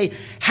FDA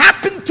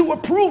happened to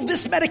approve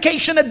this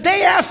medication a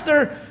day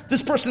after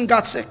this person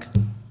got sick.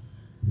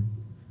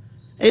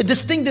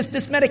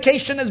 This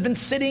medication has been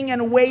sitting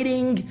and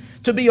waiting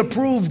to be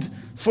approved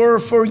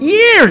for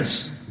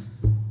years.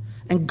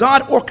 And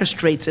God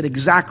orchestrates it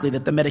exactly,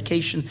 that the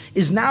medication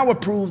is now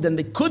approved and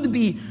it could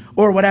be,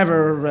 or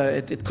whatever,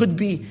 it could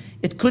be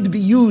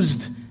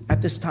used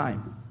at this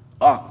time.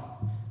 Oh,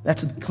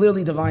 that's a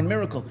clearly divine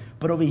miracle.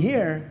 But over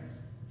here,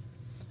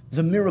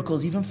 the miracle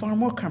is even far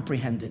more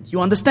comprehended. You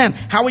understand?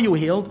 How are you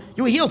healed?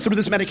 You were healed through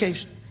this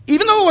medication.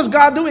 Even though it was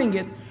God doing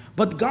it,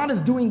 but God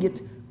is doing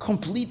it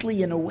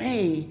completely in a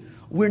way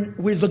where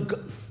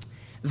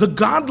the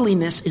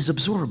godliness is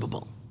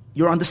absorbable.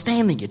 You're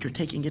understanding it. You're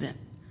taking it in.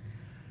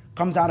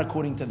 Comes out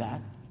according to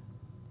that.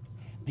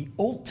 The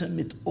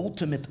ultimate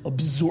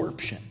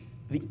absorption.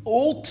 The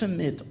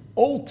ultimate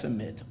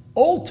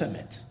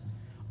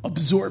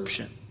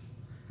absorption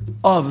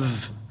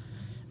of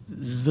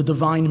the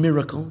divine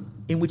miracle,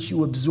 in which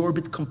you absorb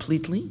it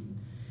completely,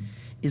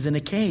 is in a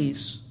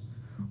case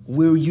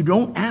where you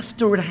don't,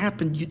 after it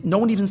happened, no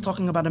one even is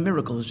talking about a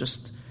miracle. It's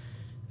just,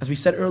 as we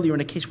said earlier,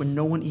 in a case where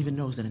no one even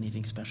knows that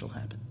anything special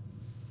happened.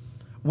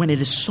 When it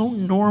is so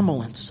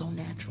normal and so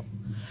natural.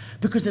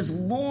 Because as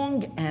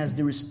long as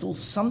there is still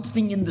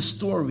something in the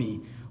story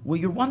where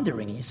you're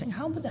wondering, and you're saying,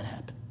 how did that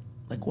happen?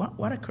 Like,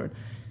 what occurred?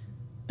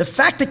 The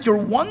fact that you're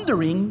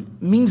wondering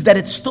means that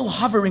it's still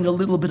hovering a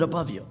little bit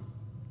above you.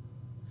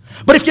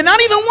 But if you're not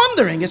even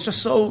wondering, it's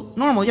just so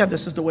normal. Yeah,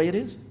 this is the way it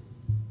is.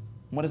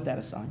 What is that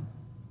a sign?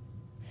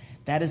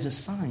 That is a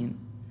sign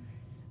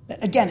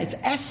that, again, its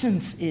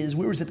essence is,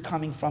 where is it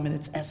coming from in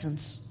its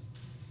essence?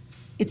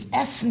 Its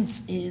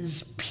essence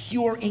is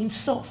pure Ein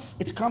Sof.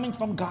 It's coming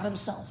from God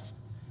himself.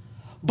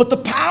 But the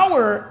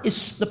power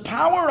is the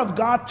power of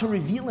God to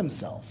reveal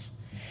himself.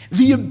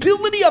 The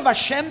ability of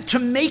Hashem to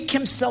make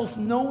himself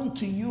known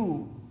to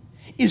you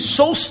is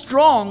so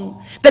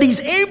strong that he's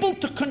able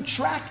to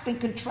contract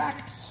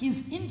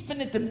his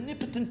infinite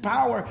omnipotent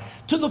power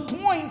to the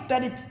point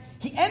that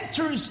he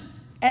enters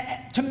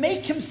to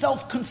make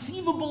himself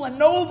conceivable and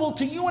knowable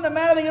to you in a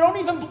manner that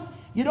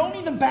you don't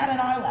even bat an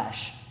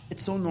eyelash.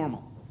 It's so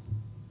normal.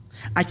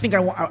 I think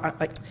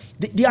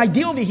the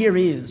idea over here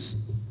is,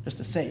 just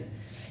to say,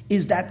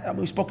 is that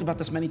we've spoken about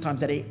this many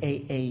times, that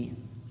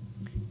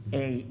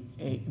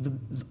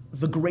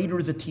the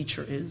greater the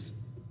teacher is,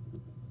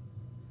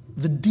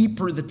 the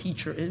deeper the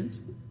teacher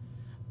is,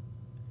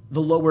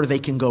 the lower they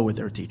can go with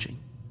their teaching.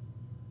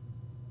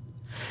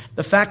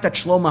 The fact that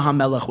Shlomo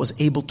HaMelech was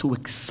able to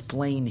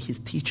explain his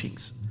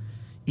teachings,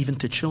 even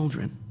to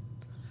children,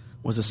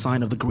 was a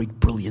sign of the great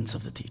brilliance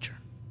of the teacher.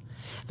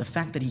 The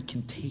fact that he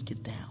can take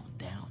it down.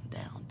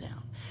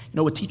 You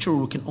know, a teacher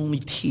who can only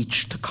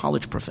teach to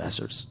college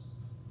professors,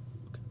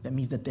 that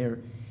means that their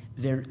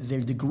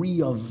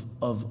degree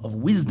of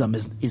wisdom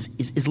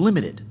is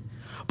limited.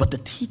 But the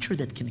teacher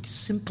that can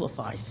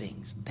simplify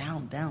things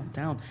down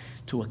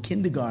to a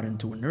kindergarten,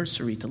 to a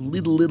nursery, to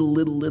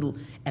little,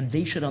 and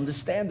they should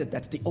understand that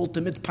that's the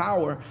ultimate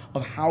power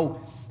of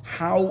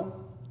how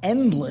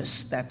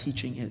endless that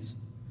teaching is.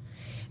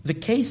 The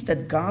case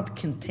that God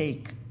can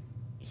take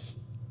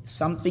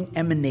something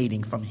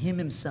emanating from him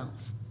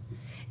himself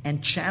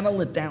and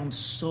channel it down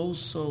so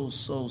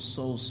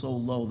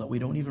low that we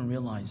don't even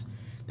realize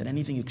that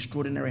anything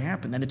extraordinary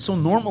happened, and it's so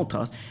normal to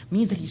us,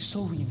 means that he's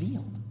so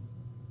revealed.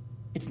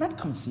 It's not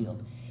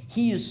concealed.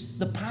 He is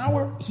the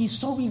power, he's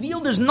so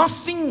revealed, there's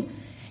nothing.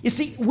 You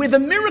see, where the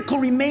miracle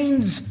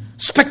remains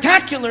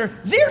spectacular,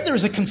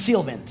 there's a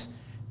concealment.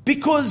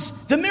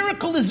 Because the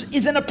miracle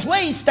is in a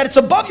place that it's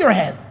above your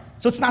head.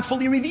 So it's not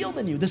fully revealed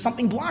in you. There's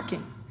something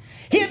blocking.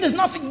 Here there's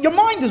nothing, your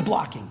mind is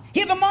blocking.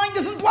 Here the mind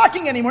isn't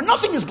blocking anymore.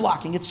 Nothing is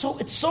blocking. It's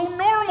so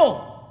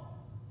normal.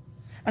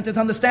 And to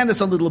understand this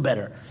a little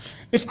better,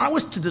 if I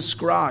was to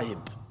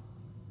describe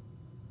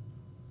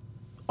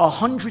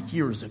 100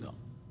 years ago,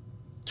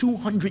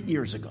 200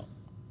 years ago,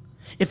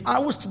 if I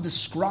was to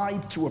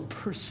describe to a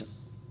person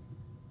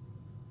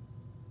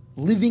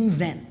living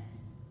then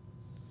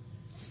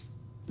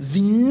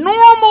the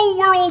normal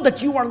world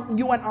that you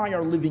and I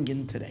are living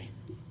in today,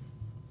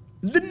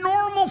 the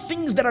normal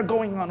things that are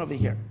going on over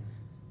here,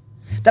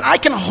 that I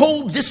can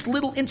hold this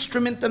little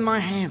instrument in my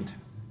hand,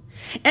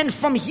 and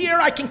from here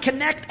I can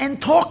connect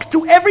and talk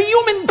to every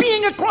human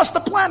being across the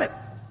planet.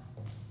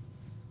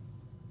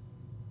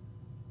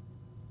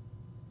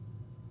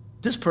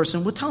 This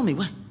person would tell me,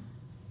 "Wait,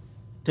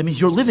 that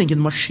means you're living in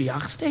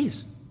Mashiach's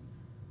days.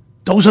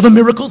 Those are the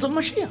miracles of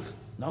Mashiach."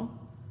 No?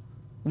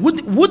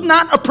 Would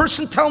not a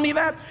person tell me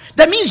that?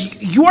 That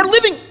means you are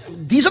living,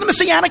 these are the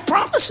Messianic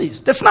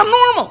prophecies. That's not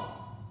normal.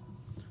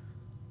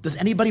 Does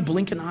anybody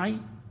blink an eye?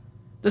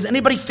 Does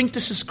anybody think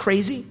this is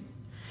crazy?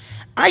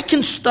 I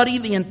can study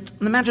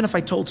imagine if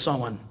I told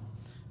someone,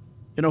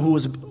 who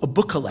was a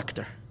book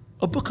collector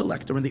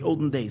in the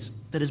olden days,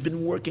 that has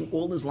been working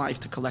all his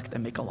life to collect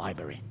and make a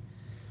library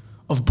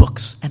of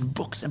books and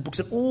books and books,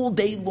 and all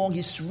day long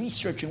he's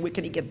researching, where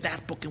can he get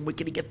that book and where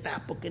can he get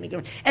that book,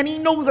 and he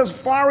knows as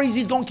far as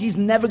he's going, he's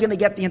never going to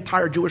get the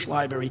entire Jewish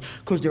library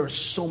because there are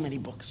so many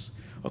books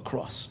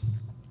across.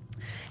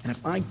 And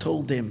if I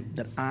told him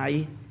that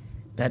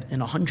in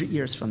 100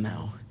 years from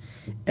now,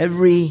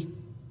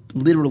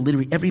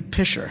 literally every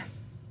pisher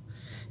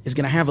is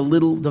going to have a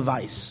little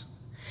device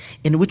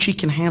in which he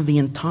can have the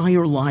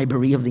entire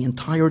library of the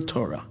entire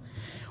Torah,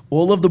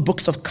 all of the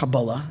books of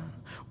Kabbalah,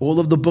 all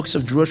of the books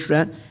of Jewish,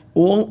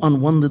 all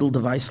on one little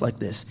device like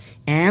this.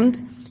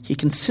 And he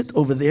can sit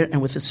over there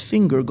and with his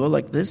finger go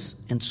like this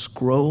and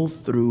scroll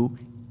through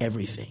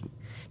everything.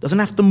 Doesn't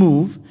have to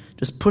move,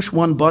 just push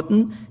one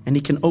button and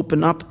he can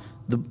open up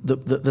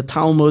the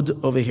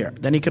Talmud over here.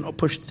 Then he can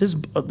push this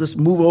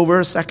move over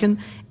a second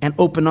and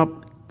open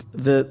up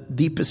the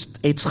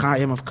deepest Eitz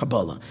Chaim of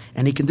Kabbalah.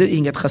 And he can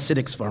get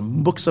Hasidic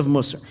Sfarim, books of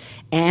Musar.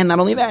 And not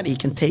only that, he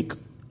can take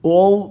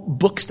all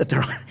books that there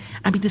are.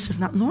 I mean, this is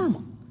not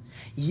normal.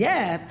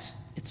 Yet,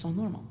 it's so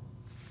normal.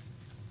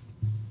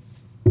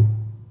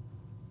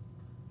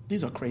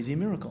 These are crazy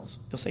miracles.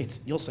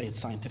 You'll say it's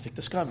scientific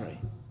discovery.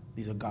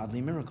 These are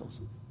godly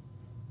miracles.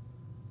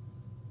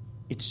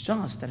 It's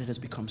just that it has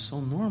become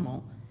so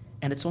normal,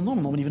 and it's so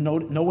normal.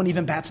 No one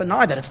even bats an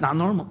eye that it's not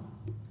normal.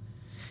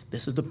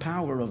 This is the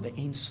power of the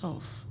Ein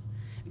Sof.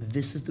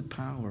 This is the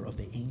power of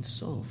the Ein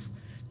Sof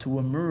to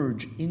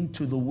emerge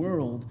into the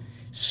world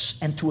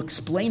and to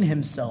explain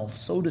himself,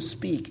 so to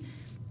speak,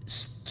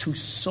 to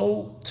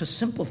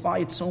simplify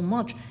it so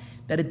much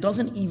that it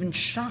doesn't even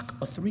shock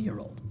a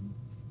 3-year-old.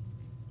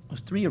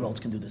 Because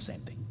 3-year-olds can do the same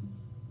thing.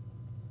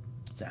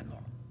 It's that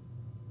normal.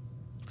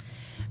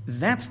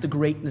 That's the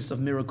greatness of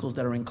miracles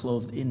that are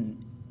enclosed in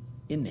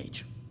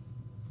nature.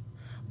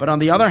 But on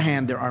the other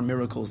hand, there are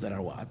miracles that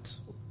are what?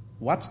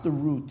 What's the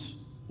root?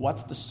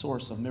 What's the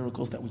source of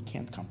miracles that we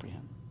can't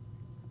comprehend?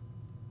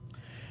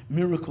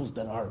 Miracles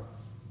that are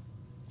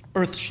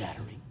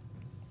earth-shattering.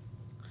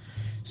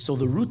 So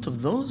the root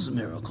of those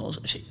miracles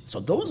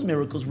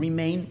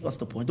remain, what's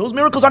the point? Those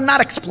miracles are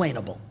not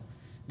explainable.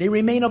 They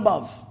remain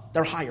above.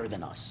 They're higher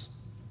than us.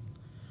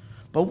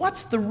 But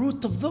what's the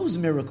root of those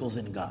miracles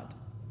in God?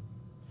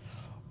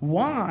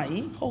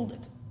 Why hold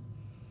it?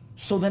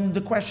 So then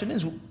the question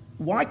is,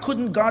 why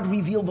couldn't God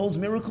reveal those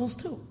miracles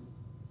too?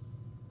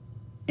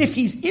 If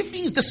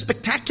he's the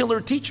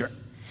spectacular teacher,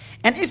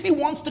 and if he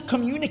wants to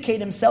communicate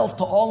himself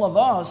to all of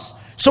us,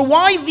 so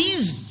why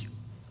these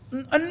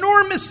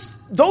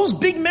those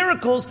big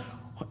miracles,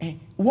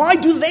 why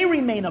do they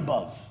remain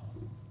above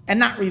and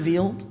not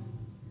revealed?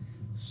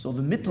 So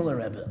the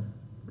Mittler Rebbe,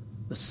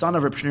 the son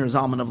of Reb Shneur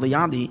Zalman of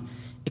Liadi,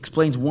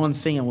 explains one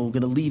thing,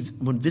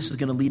 and this is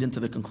going to lead into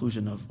the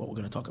conclusion of what we're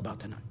going to talk about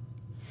tonight.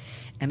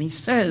 And he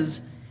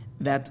says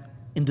that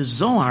in the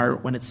Zohar,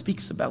 when it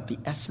speaks about the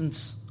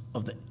essence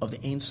of the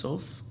Ein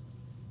Sof,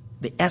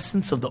 the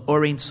essence of the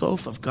Or Ein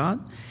Sof of God,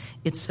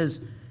 it says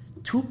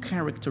 2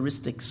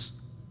 characteristics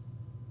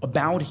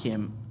about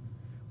him,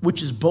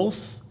 which is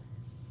both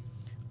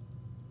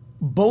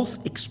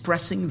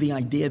expressing the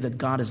idea that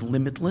God is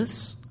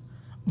limitless,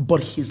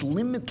 but his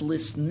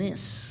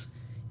limitlessness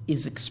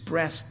is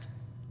expressed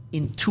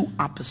in two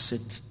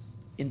opposite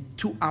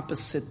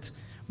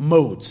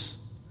modes.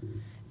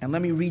 And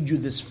let me read you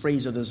this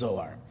phrase of the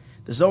Zohar.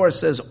 The Zohar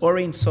says, Or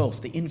Ein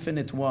Sof, the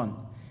infinite one,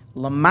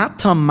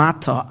 Lamata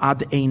mata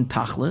ad ein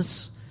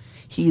tachlis,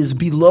 he is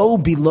below,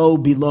 below,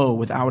 below,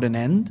 without an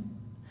end.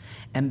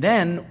 And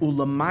then,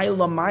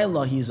 Ulamayla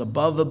Maila, he is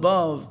above,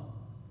 above,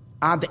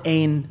 ad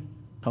ein,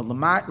 no,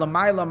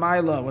 Lamayla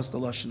Maila, what's the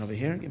lashon over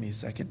here? Give me a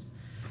second.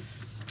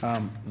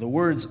 The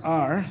words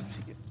are, I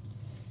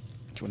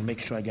just want to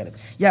make sure I get it.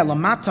 Yeah,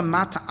 Lamata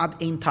mata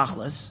ad ein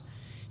tachlis,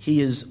 he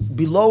is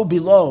below,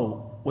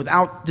 below,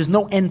 there's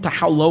no end to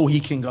how low he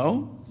can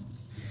go.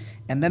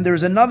 And then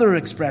there's another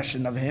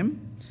expression of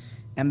him,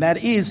 and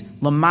that is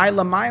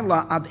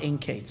L'mayla ad ein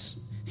kates.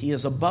 He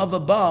is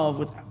above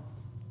with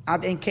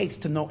ad ein kates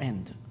to no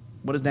end.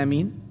 What does that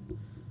mean?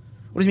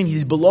 What does it mean?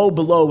 He's below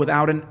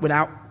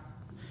without.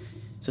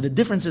 So the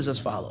difference is as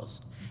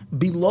follows.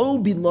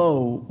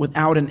 Below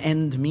without an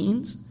end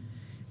means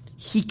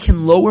he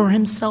can lower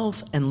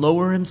himself and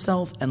lower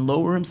himself and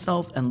lower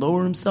himself and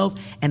lower himself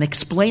and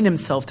explain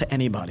himself to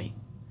anybody.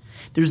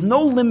 There's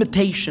no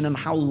limitation on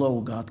how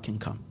low God can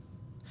come.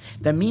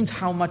 That means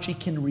how much he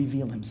can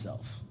reveal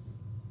himself.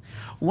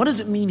 What does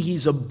it mean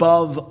he's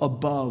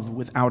above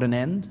without an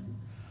end?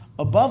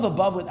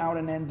 Above without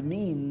an end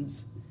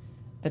means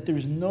that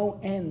there's no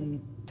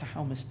end to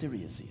how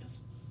mysterious he is.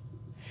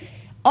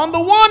 On the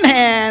one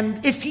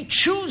hand, if he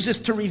chooses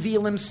to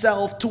reveal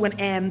himself to an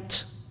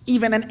ant,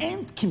 even an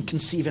ant can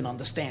conceive and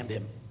understand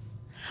him.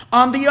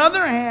 On the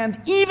other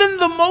hand, even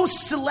the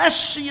most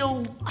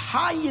celestial,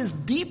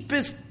 highest,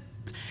 deepest,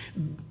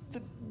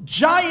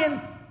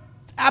 giant,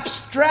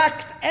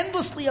 abstract,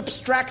 endlessly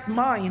abstract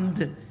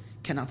mind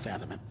cannot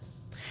fathom him.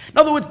 In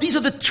other words, these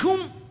are the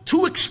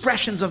two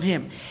expressions of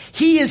him.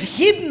 He is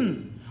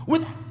hidden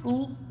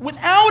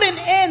without an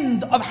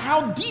end of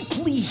how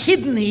deeply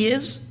hidden he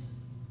is.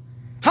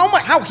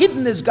 How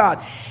hidden is God?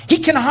 He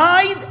can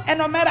hide, and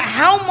no matter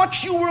how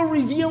much you will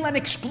reveal and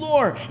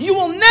explore, you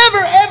will never,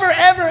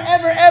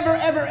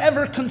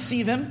 ever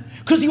conceive him,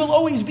 because he will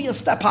always be a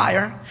step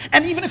higher.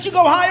 And even if you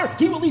go higher,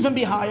 he will even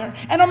be higher.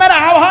 And no matter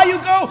how high you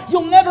go,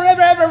 you'll never,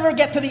 ever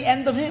get to the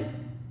end of him.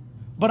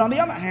 But on the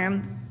other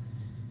hand,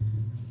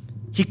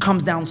 he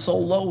comes down so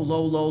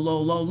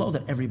low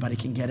that everybody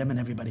can get him and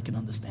everybody can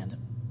understand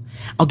him.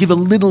 I'll give a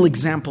little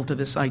example to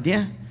this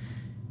idea.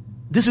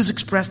 This is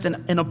expressed in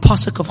a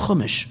pasuk of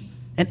Chumash.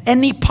 And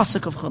any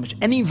pasuk of Chumash,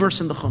 any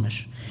verse in the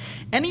Chumash.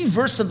 Any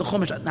verse of the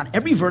Chumash, not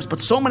every verse, but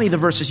so many of the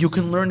verses, you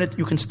can learn it,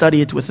 you can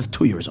study it with a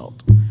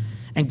 2-year-old.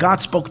 And God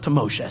spoke to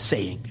Moshe,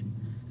 saying.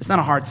 It's not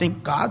a hard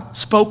thing. God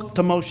spoke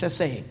to Moshe,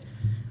 saying.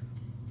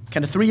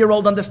 Can a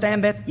 3-year-old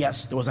understand that?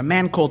 Yes. There was a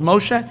man called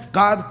Moshe.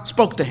 God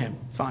spoke to him.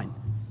 Fine.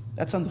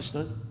 That's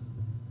understood.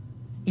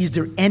 Is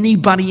there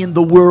anybody in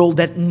the world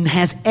that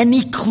has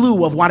any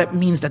clue of what it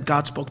means that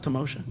God spoke to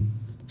Moshe?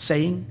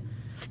 Saying?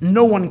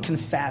 No one can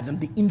fathom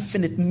the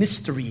infinite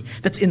mystery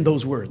that's in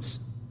those words.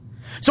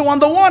 So on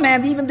the one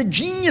hand, even the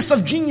genius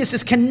of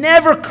geniuses can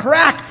never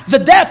crack the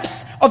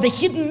depth of the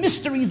hidden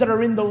mysteries that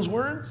are in those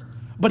words.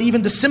 But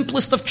even the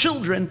simplest of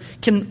children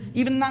can,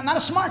 even not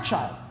a smart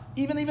child,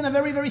 even a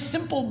very, very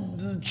simple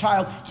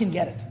child can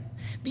get it.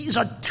 These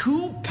are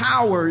two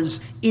powers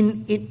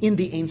in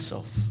the Ein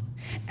Sof.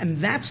 And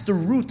that's the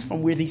root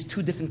from where these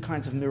two different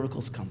kinds of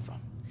miracles come from.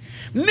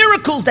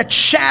 Miracles that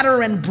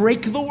shatter and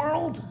break the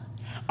world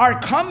are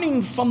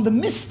coming from the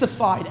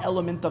mystified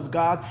element of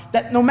God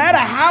that no matter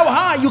how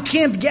high, you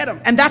can't get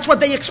them. And that's what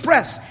they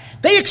express.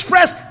 They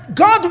express,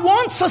 God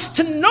wants us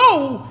to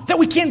know that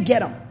we can't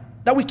get them,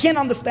 that we can't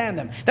understand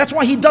them. That's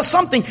why he does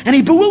something and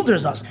he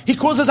bewilders us. He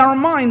causes our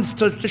minds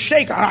to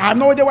shake. I have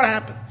no idea what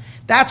happened.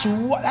 That's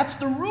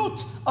the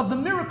root of the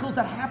miracles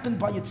that happened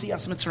by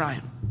Yetzias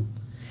Mitzrayim.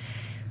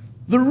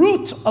 The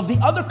root of the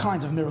other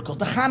kinds of miracles,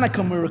 the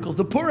Hanukkah miracles,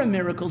 the Purim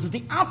miracles, is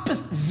the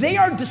opposite.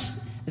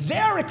 They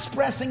are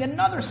expressing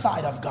another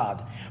side of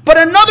God, but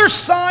another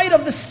side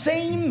of the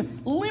same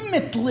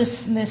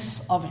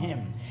limitlessness of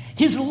him.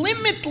 His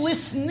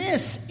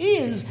limitlessness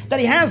is that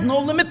he has no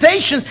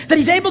limitations, that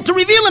he's able to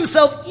reveal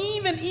himself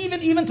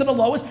even to the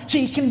lowest, so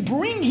he can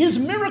bring his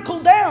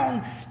miracle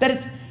down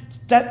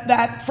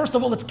that first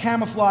of all, it's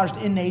camouflaged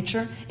in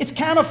nature. It's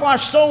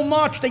camouflaged so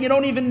much that you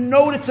don't even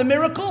know it's a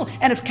miracle,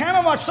 and it's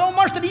camouflaged so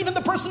much that even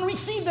the person who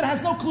received it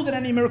has no clue that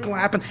any miracle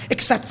happened,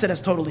 accepts it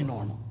as totally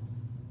normal.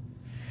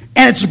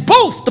 And it's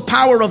both the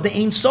power of the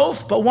Ein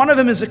Sof, but one of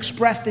them is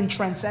expressed in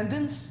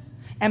transcendence,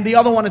 and the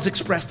other one is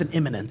expressed in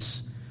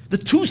immanence. The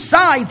two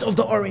sides of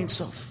the Or Ein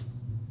Sof.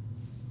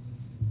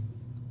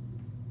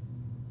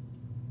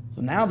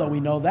 So now that we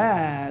know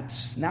that,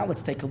 now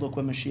let's take a look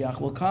when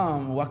Mashiach will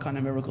come. What kind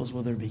of miracles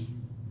will there be?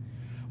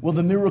 Will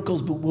the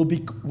miracles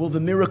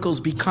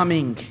be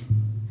coming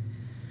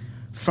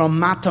from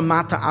mata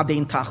ad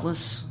ein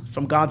tachlis,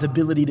 from God's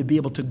ability to be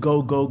able to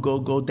go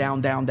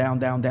down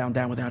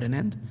without an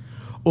end?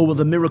 Or will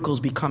the miracles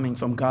be coming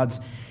from God's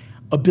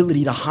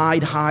ability to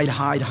hide,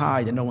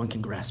 and no one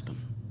can grasp him?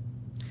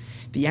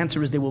 The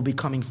answer is they will be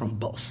coming from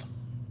both.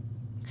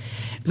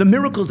 The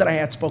miracles that I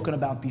had spoken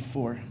about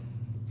before,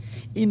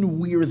 in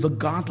where the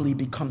godly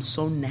becomes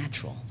so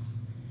natural,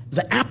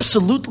 the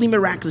absolutely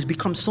miraculous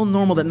becomes so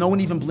normal that no one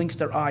even blinks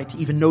their eye to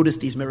even notice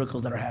these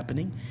miracles that are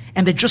happening.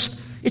 And it's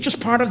just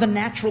part of the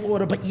natural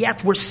order, but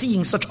yet we're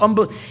seeing such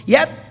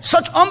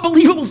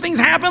unbelievable things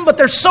happen, but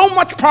they're so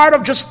much part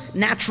of just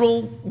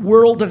natural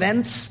world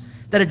events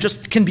that it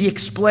just can be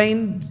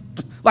explained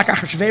like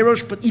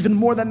Ahasuerus, but even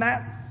more than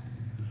that.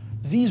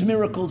 These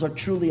miracles are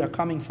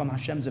coming from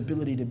Hashem's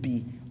ability to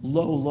be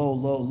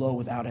low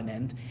without an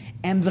end.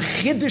 And the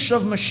chiddush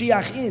of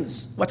Mashiach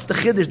is, what's the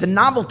chiddush? The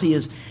novelty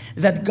is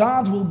that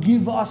God will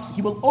give us,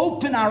 He will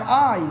open our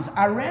eyes,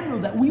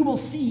 arenu, that we will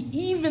see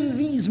even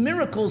these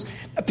miracles,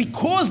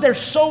 because they're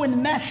so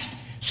enmeshed,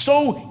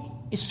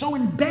 so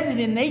embedded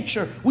in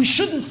nature. We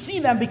shouldn't see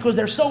them because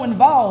they're so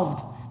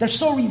involved, they're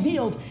so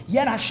revealed,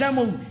 yet Hashem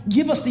will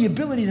give us the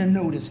ability to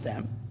notice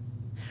them.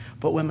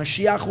 But when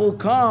Mashiach will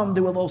come,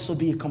 there will also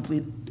be a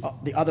complete,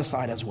 the other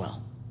side as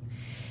well.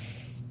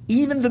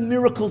 Even the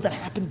miracles that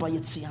happened by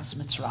Yetzias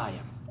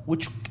Mitzrayim,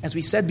 which, as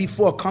we said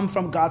before, come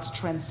from God's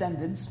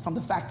transcendence, from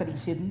the fact that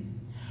He's hidden.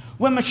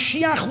 When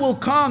Mashiach will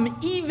come,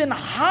 even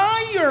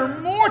higher,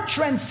 more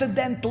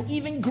transcendental,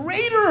 even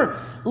greater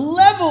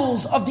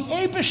levels of the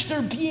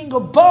Eibishter being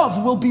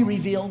above will be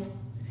revealed.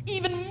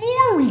 Even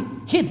more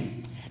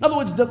hidden. In other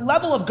words, the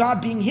level of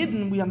God being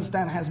hidden, we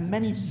understand, has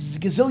many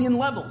gazillion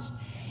levels.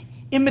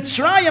 In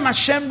Mitzrayim,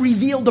 Hashem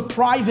revealed a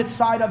private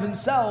side of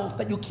Himself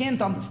that you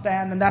can't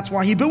understand, and that's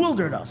why He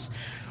bewildered us.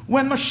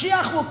 When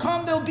Mashiach will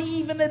come, there will be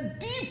even a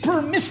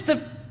deeper,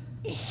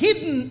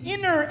 hidden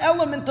inner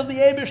element of the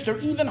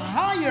Eibishter, even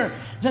higher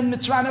than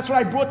Mitzrayim. That's what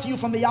I brought to you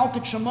from the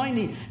Yalkut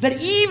Shemaini, that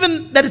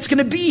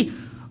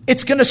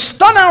it's going to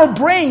stun our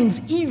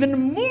brains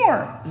even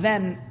more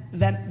than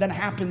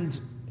happened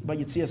by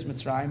Yetzias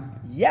Mitzrayim.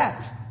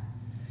 Yet,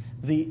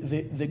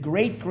 the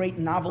great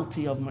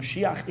novelty of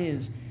Mashiach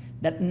is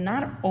that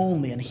not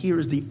only, and here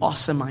is the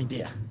awesome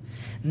idea,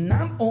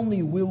 not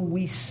only will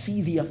we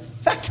see the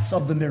effects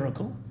of the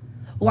miracle,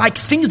 like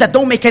things that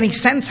don't make any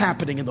sense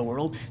happening in the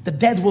world, the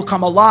dead will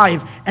come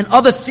alive, and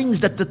other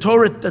things that the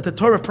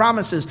Torah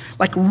promises,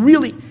 like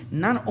really,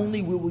 not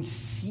only will we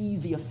see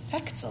the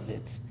effects of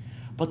it,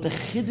 but the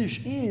chiddush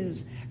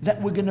is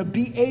that we're going to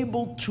be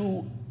able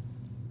to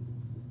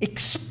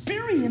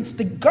experience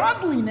the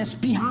godliness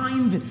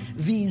behind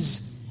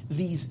these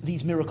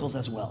miracles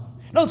as well.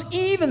 Notice,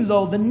 even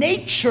though the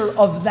nature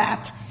of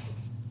that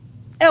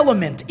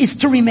element is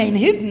to remain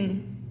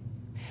hidden,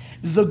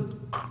 the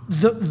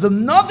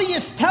Navi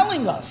is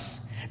telling us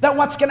that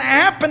what's going to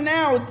happen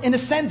now, in a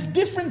sense,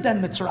 different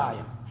than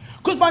Mitzrayim.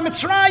 Because by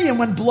Mitzrayim,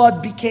 when water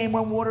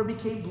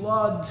became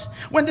blood,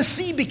 when the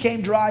sea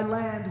became dry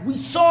land, we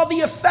saw the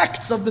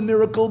effects of the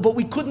miracle, but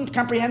we couldn't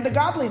comprehend the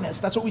godliness.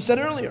 That's what we said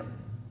earlier.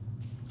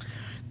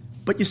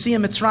 But you see,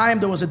 in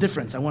Mitzrayim, there was a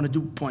difference I want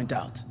to point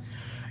out.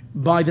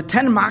 By the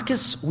 10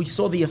 Makkos, we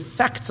saw the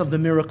effects of the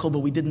miracle, but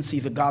we didn't see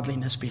the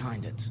godliness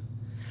behind it.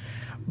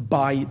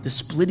 By the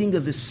splitting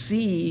of the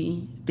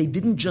sea, they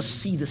didn't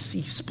just see the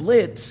sea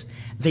split.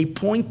 They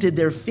pointed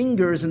their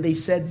fingers and they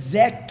said,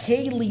 Zeh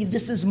Keli,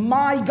 this is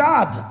my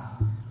God.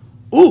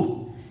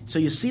 Ooh! So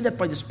you see that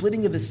by the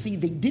splitting of the sea,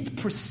 they did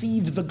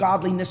perceive the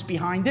godliness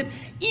behind it,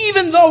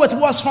 even though it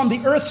was from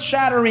the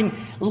earth-shattering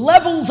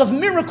levels of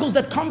miracles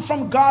that come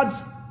from God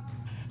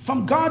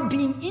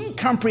being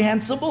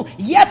incomprehensible,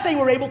 yet they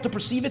were able to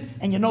perceive it.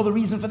 And you know the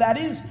reason for that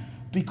is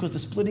because the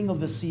splitting of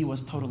the sea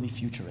was totally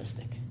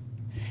futuristic.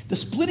 The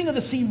splitting of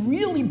the sea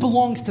really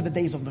belongs to the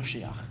days of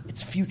Mashiach.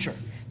 It's future.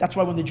 That's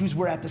why when the Jews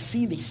were at the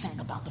sea, they sang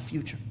about the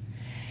future.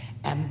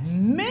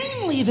 And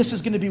mainly this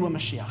is going to be when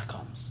Mashiach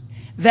comes.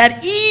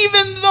 That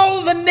even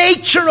though the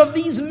nature of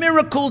these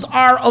miracles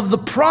are of the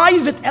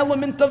private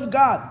element of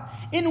God,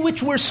 in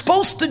which we're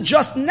supposed to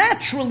just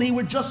naturally,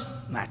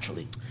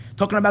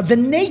 talking about the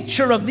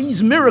nature of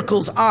these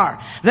miracles are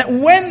that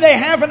when they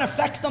have an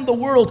effect on the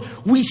world,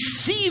 we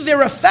see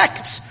their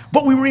effects,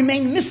 but we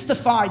remain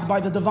mystified by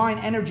the divine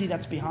energy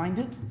that's behind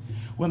it.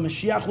 When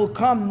Mashiach will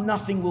come,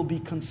 nothing will be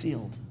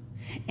concealed.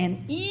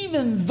 And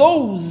even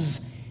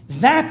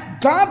that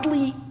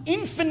godly,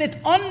 infinite,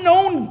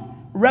 unknown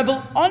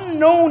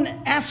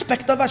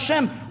aspect of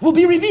Hashem will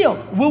be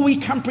revealed. Will we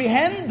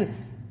comprehend?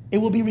 It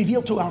will be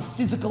revealed to our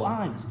physical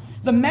eyes.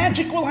 The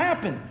magic will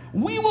happen.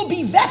 We will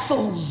be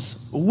vessels.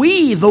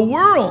 We, the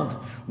world,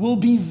 will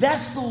be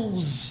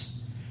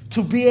vessels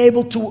to be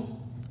able to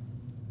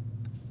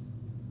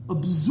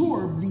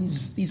absorb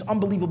these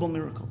unbelievable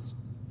miracles.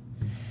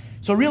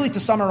 So really, to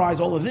summarize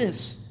all of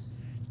this,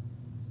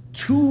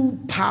 two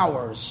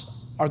powers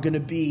are going to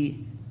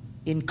be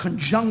in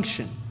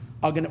conjunction.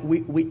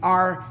 We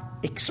are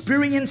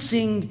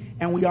experiencing,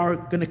 and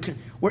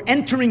we're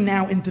entering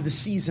now into the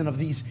season of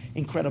these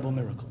incredible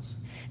miracles.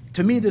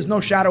 To me, there's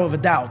no shadow of a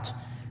doubt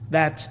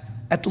that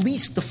at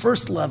least the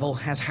first level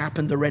has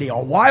happened already a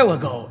while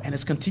ago, and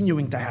it's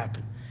continuing to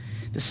happen.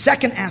 The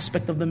second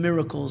aspect of the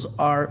miracles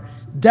are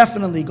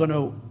definitely going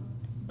to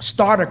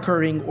start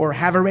occurring or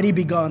have already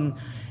begun.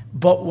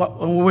 But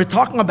what we're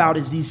talking about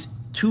is these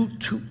two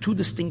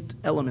distinct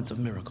elements of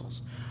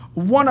miracles.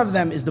 One of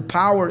them is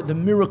the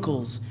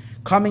miracles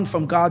coming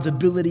from God's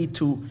ability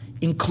to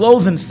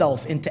enclose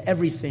Himself into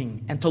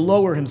everything and to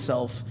lower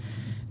Himself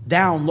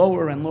down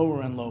lower and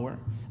lower and lower.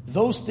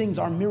 Those things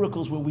are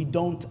miracles where we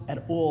don't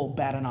at all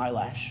bat an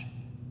eyelash.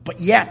 But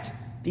yet,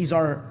 these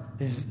are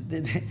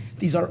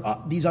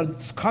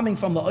coming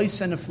from the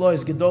Oisen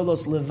Eflois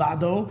Gedolos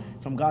Levado,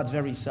 from God's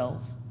very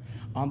self.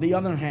 On the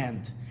other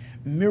hand,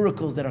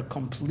 miracles that are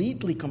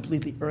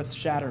completely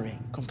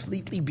earth-shattering,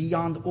 completely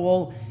beyond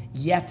all,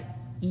 yet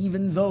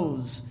even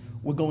those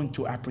we're going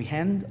to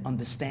apprehend,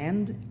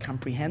 understand,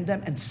 comprehend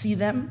them, and see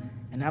them.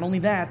 And not only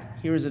that,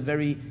 here's a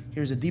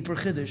deeper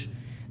chiddush,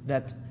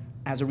 that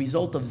as a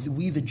result of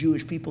we, the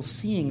Jewish people,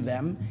 seeing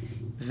them,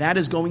 that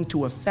is going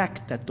to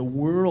affect that the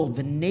world,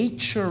 the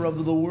nature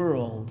of the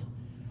world,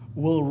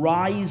 will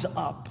rise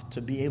up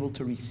to be able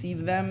to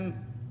receive them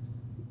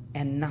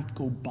and not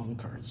go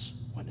bonkers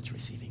when it's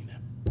receiving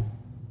them.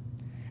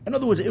 In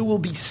other words, it will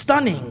be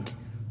stunning,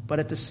 but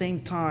at the same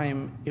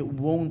time, it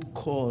won't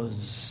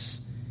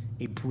cause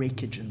a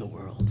breakage in the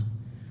world,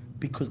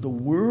 because the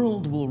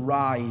world will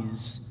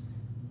rise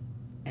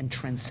and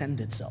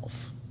transcend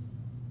itself.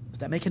 Does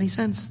that make any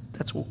sense?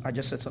 I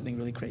just said something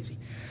really crazy.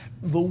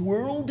 The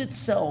world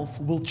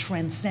itself will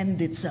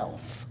transcend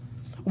itself,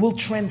 will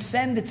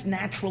transcend its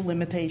natural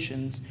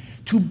limitations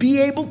to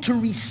be able to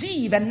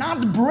receive and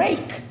not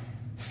break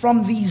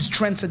from these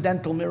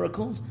transcendental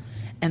miracles.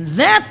 And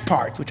that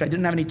part, which I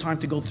didn't have any time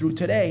to go through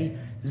today,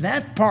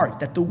 that part,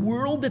 that the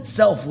world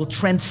itself will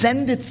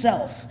transcend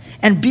itself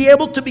and be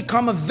able to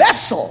become a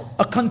vessel,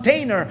 a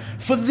container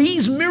for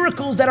these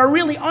miracles that are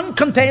really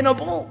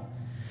uncontainable,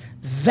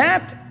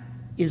 that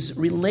is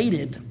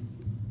related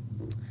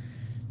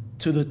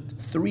to the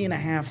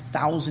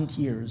 3,500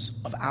 years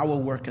of our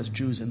work as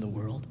Jews in the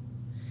world,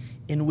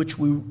 in which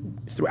we,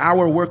 through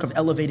our work of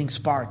elevating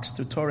sparks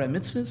through Torah and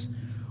mitzvahs,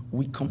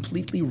 we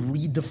completely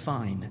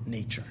redefine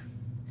nature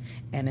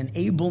and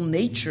enable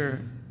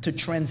nature to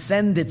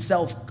transcend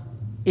itself,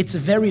 its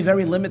very,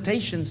 very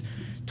limitations,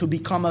 to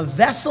become a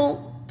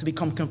vessel, to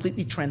become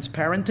completely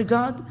transparent to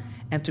God,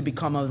 and to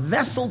become a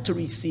vessel to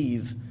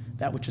receive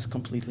that which is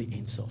completely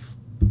Ein Sof.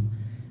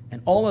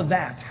 And all of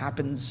that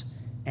happens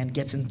and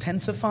gets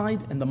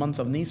intensified in the month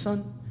of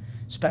Nisan,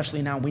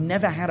 especially now. We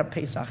never had a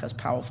Pesach as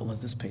powerful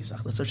as this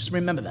Pesach. Let's just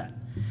remember that.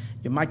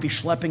 You might be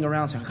schlepping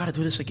around saying, I got to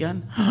do this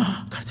again.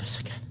 I got to do this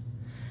again.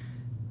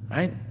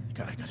 Right?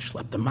 I got to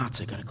schlep the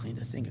matzah. I got to clean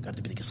the thing. I got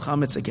to do the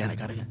chametz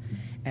again.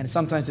 And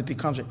sometimes it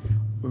becomes.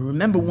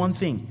 Remember one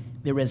thing: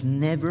 there has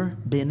never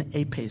been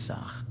a Pesach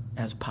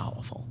as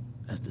powerful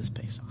as this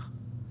Pesach.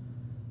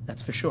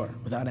 That's for sure,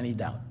 without any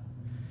doubt.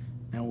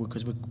 Now,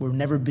 because we've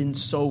never been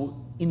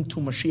so into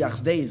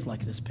Mashiach's days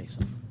like this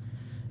Pesach,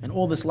 and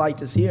all this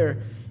light is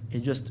here.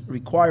 It just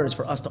requires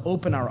for us to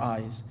open our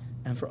eyes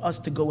and for us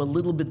to go a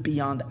little bit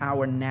beyond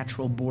our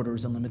natural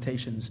borders and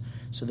limitations,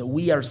 so that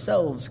we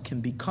ourselves can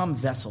become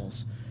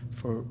vessels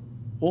for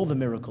all the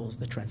miracles,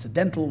 the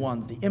transcendental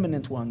ones, the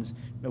imminent ones.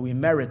 May we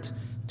merit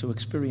to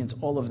experience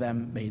all of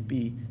them. May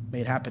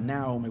it happen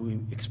now. May we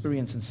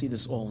experience and see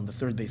this all in the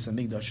third Beis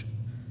Hamikdash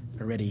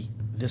already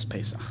this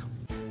Pesach.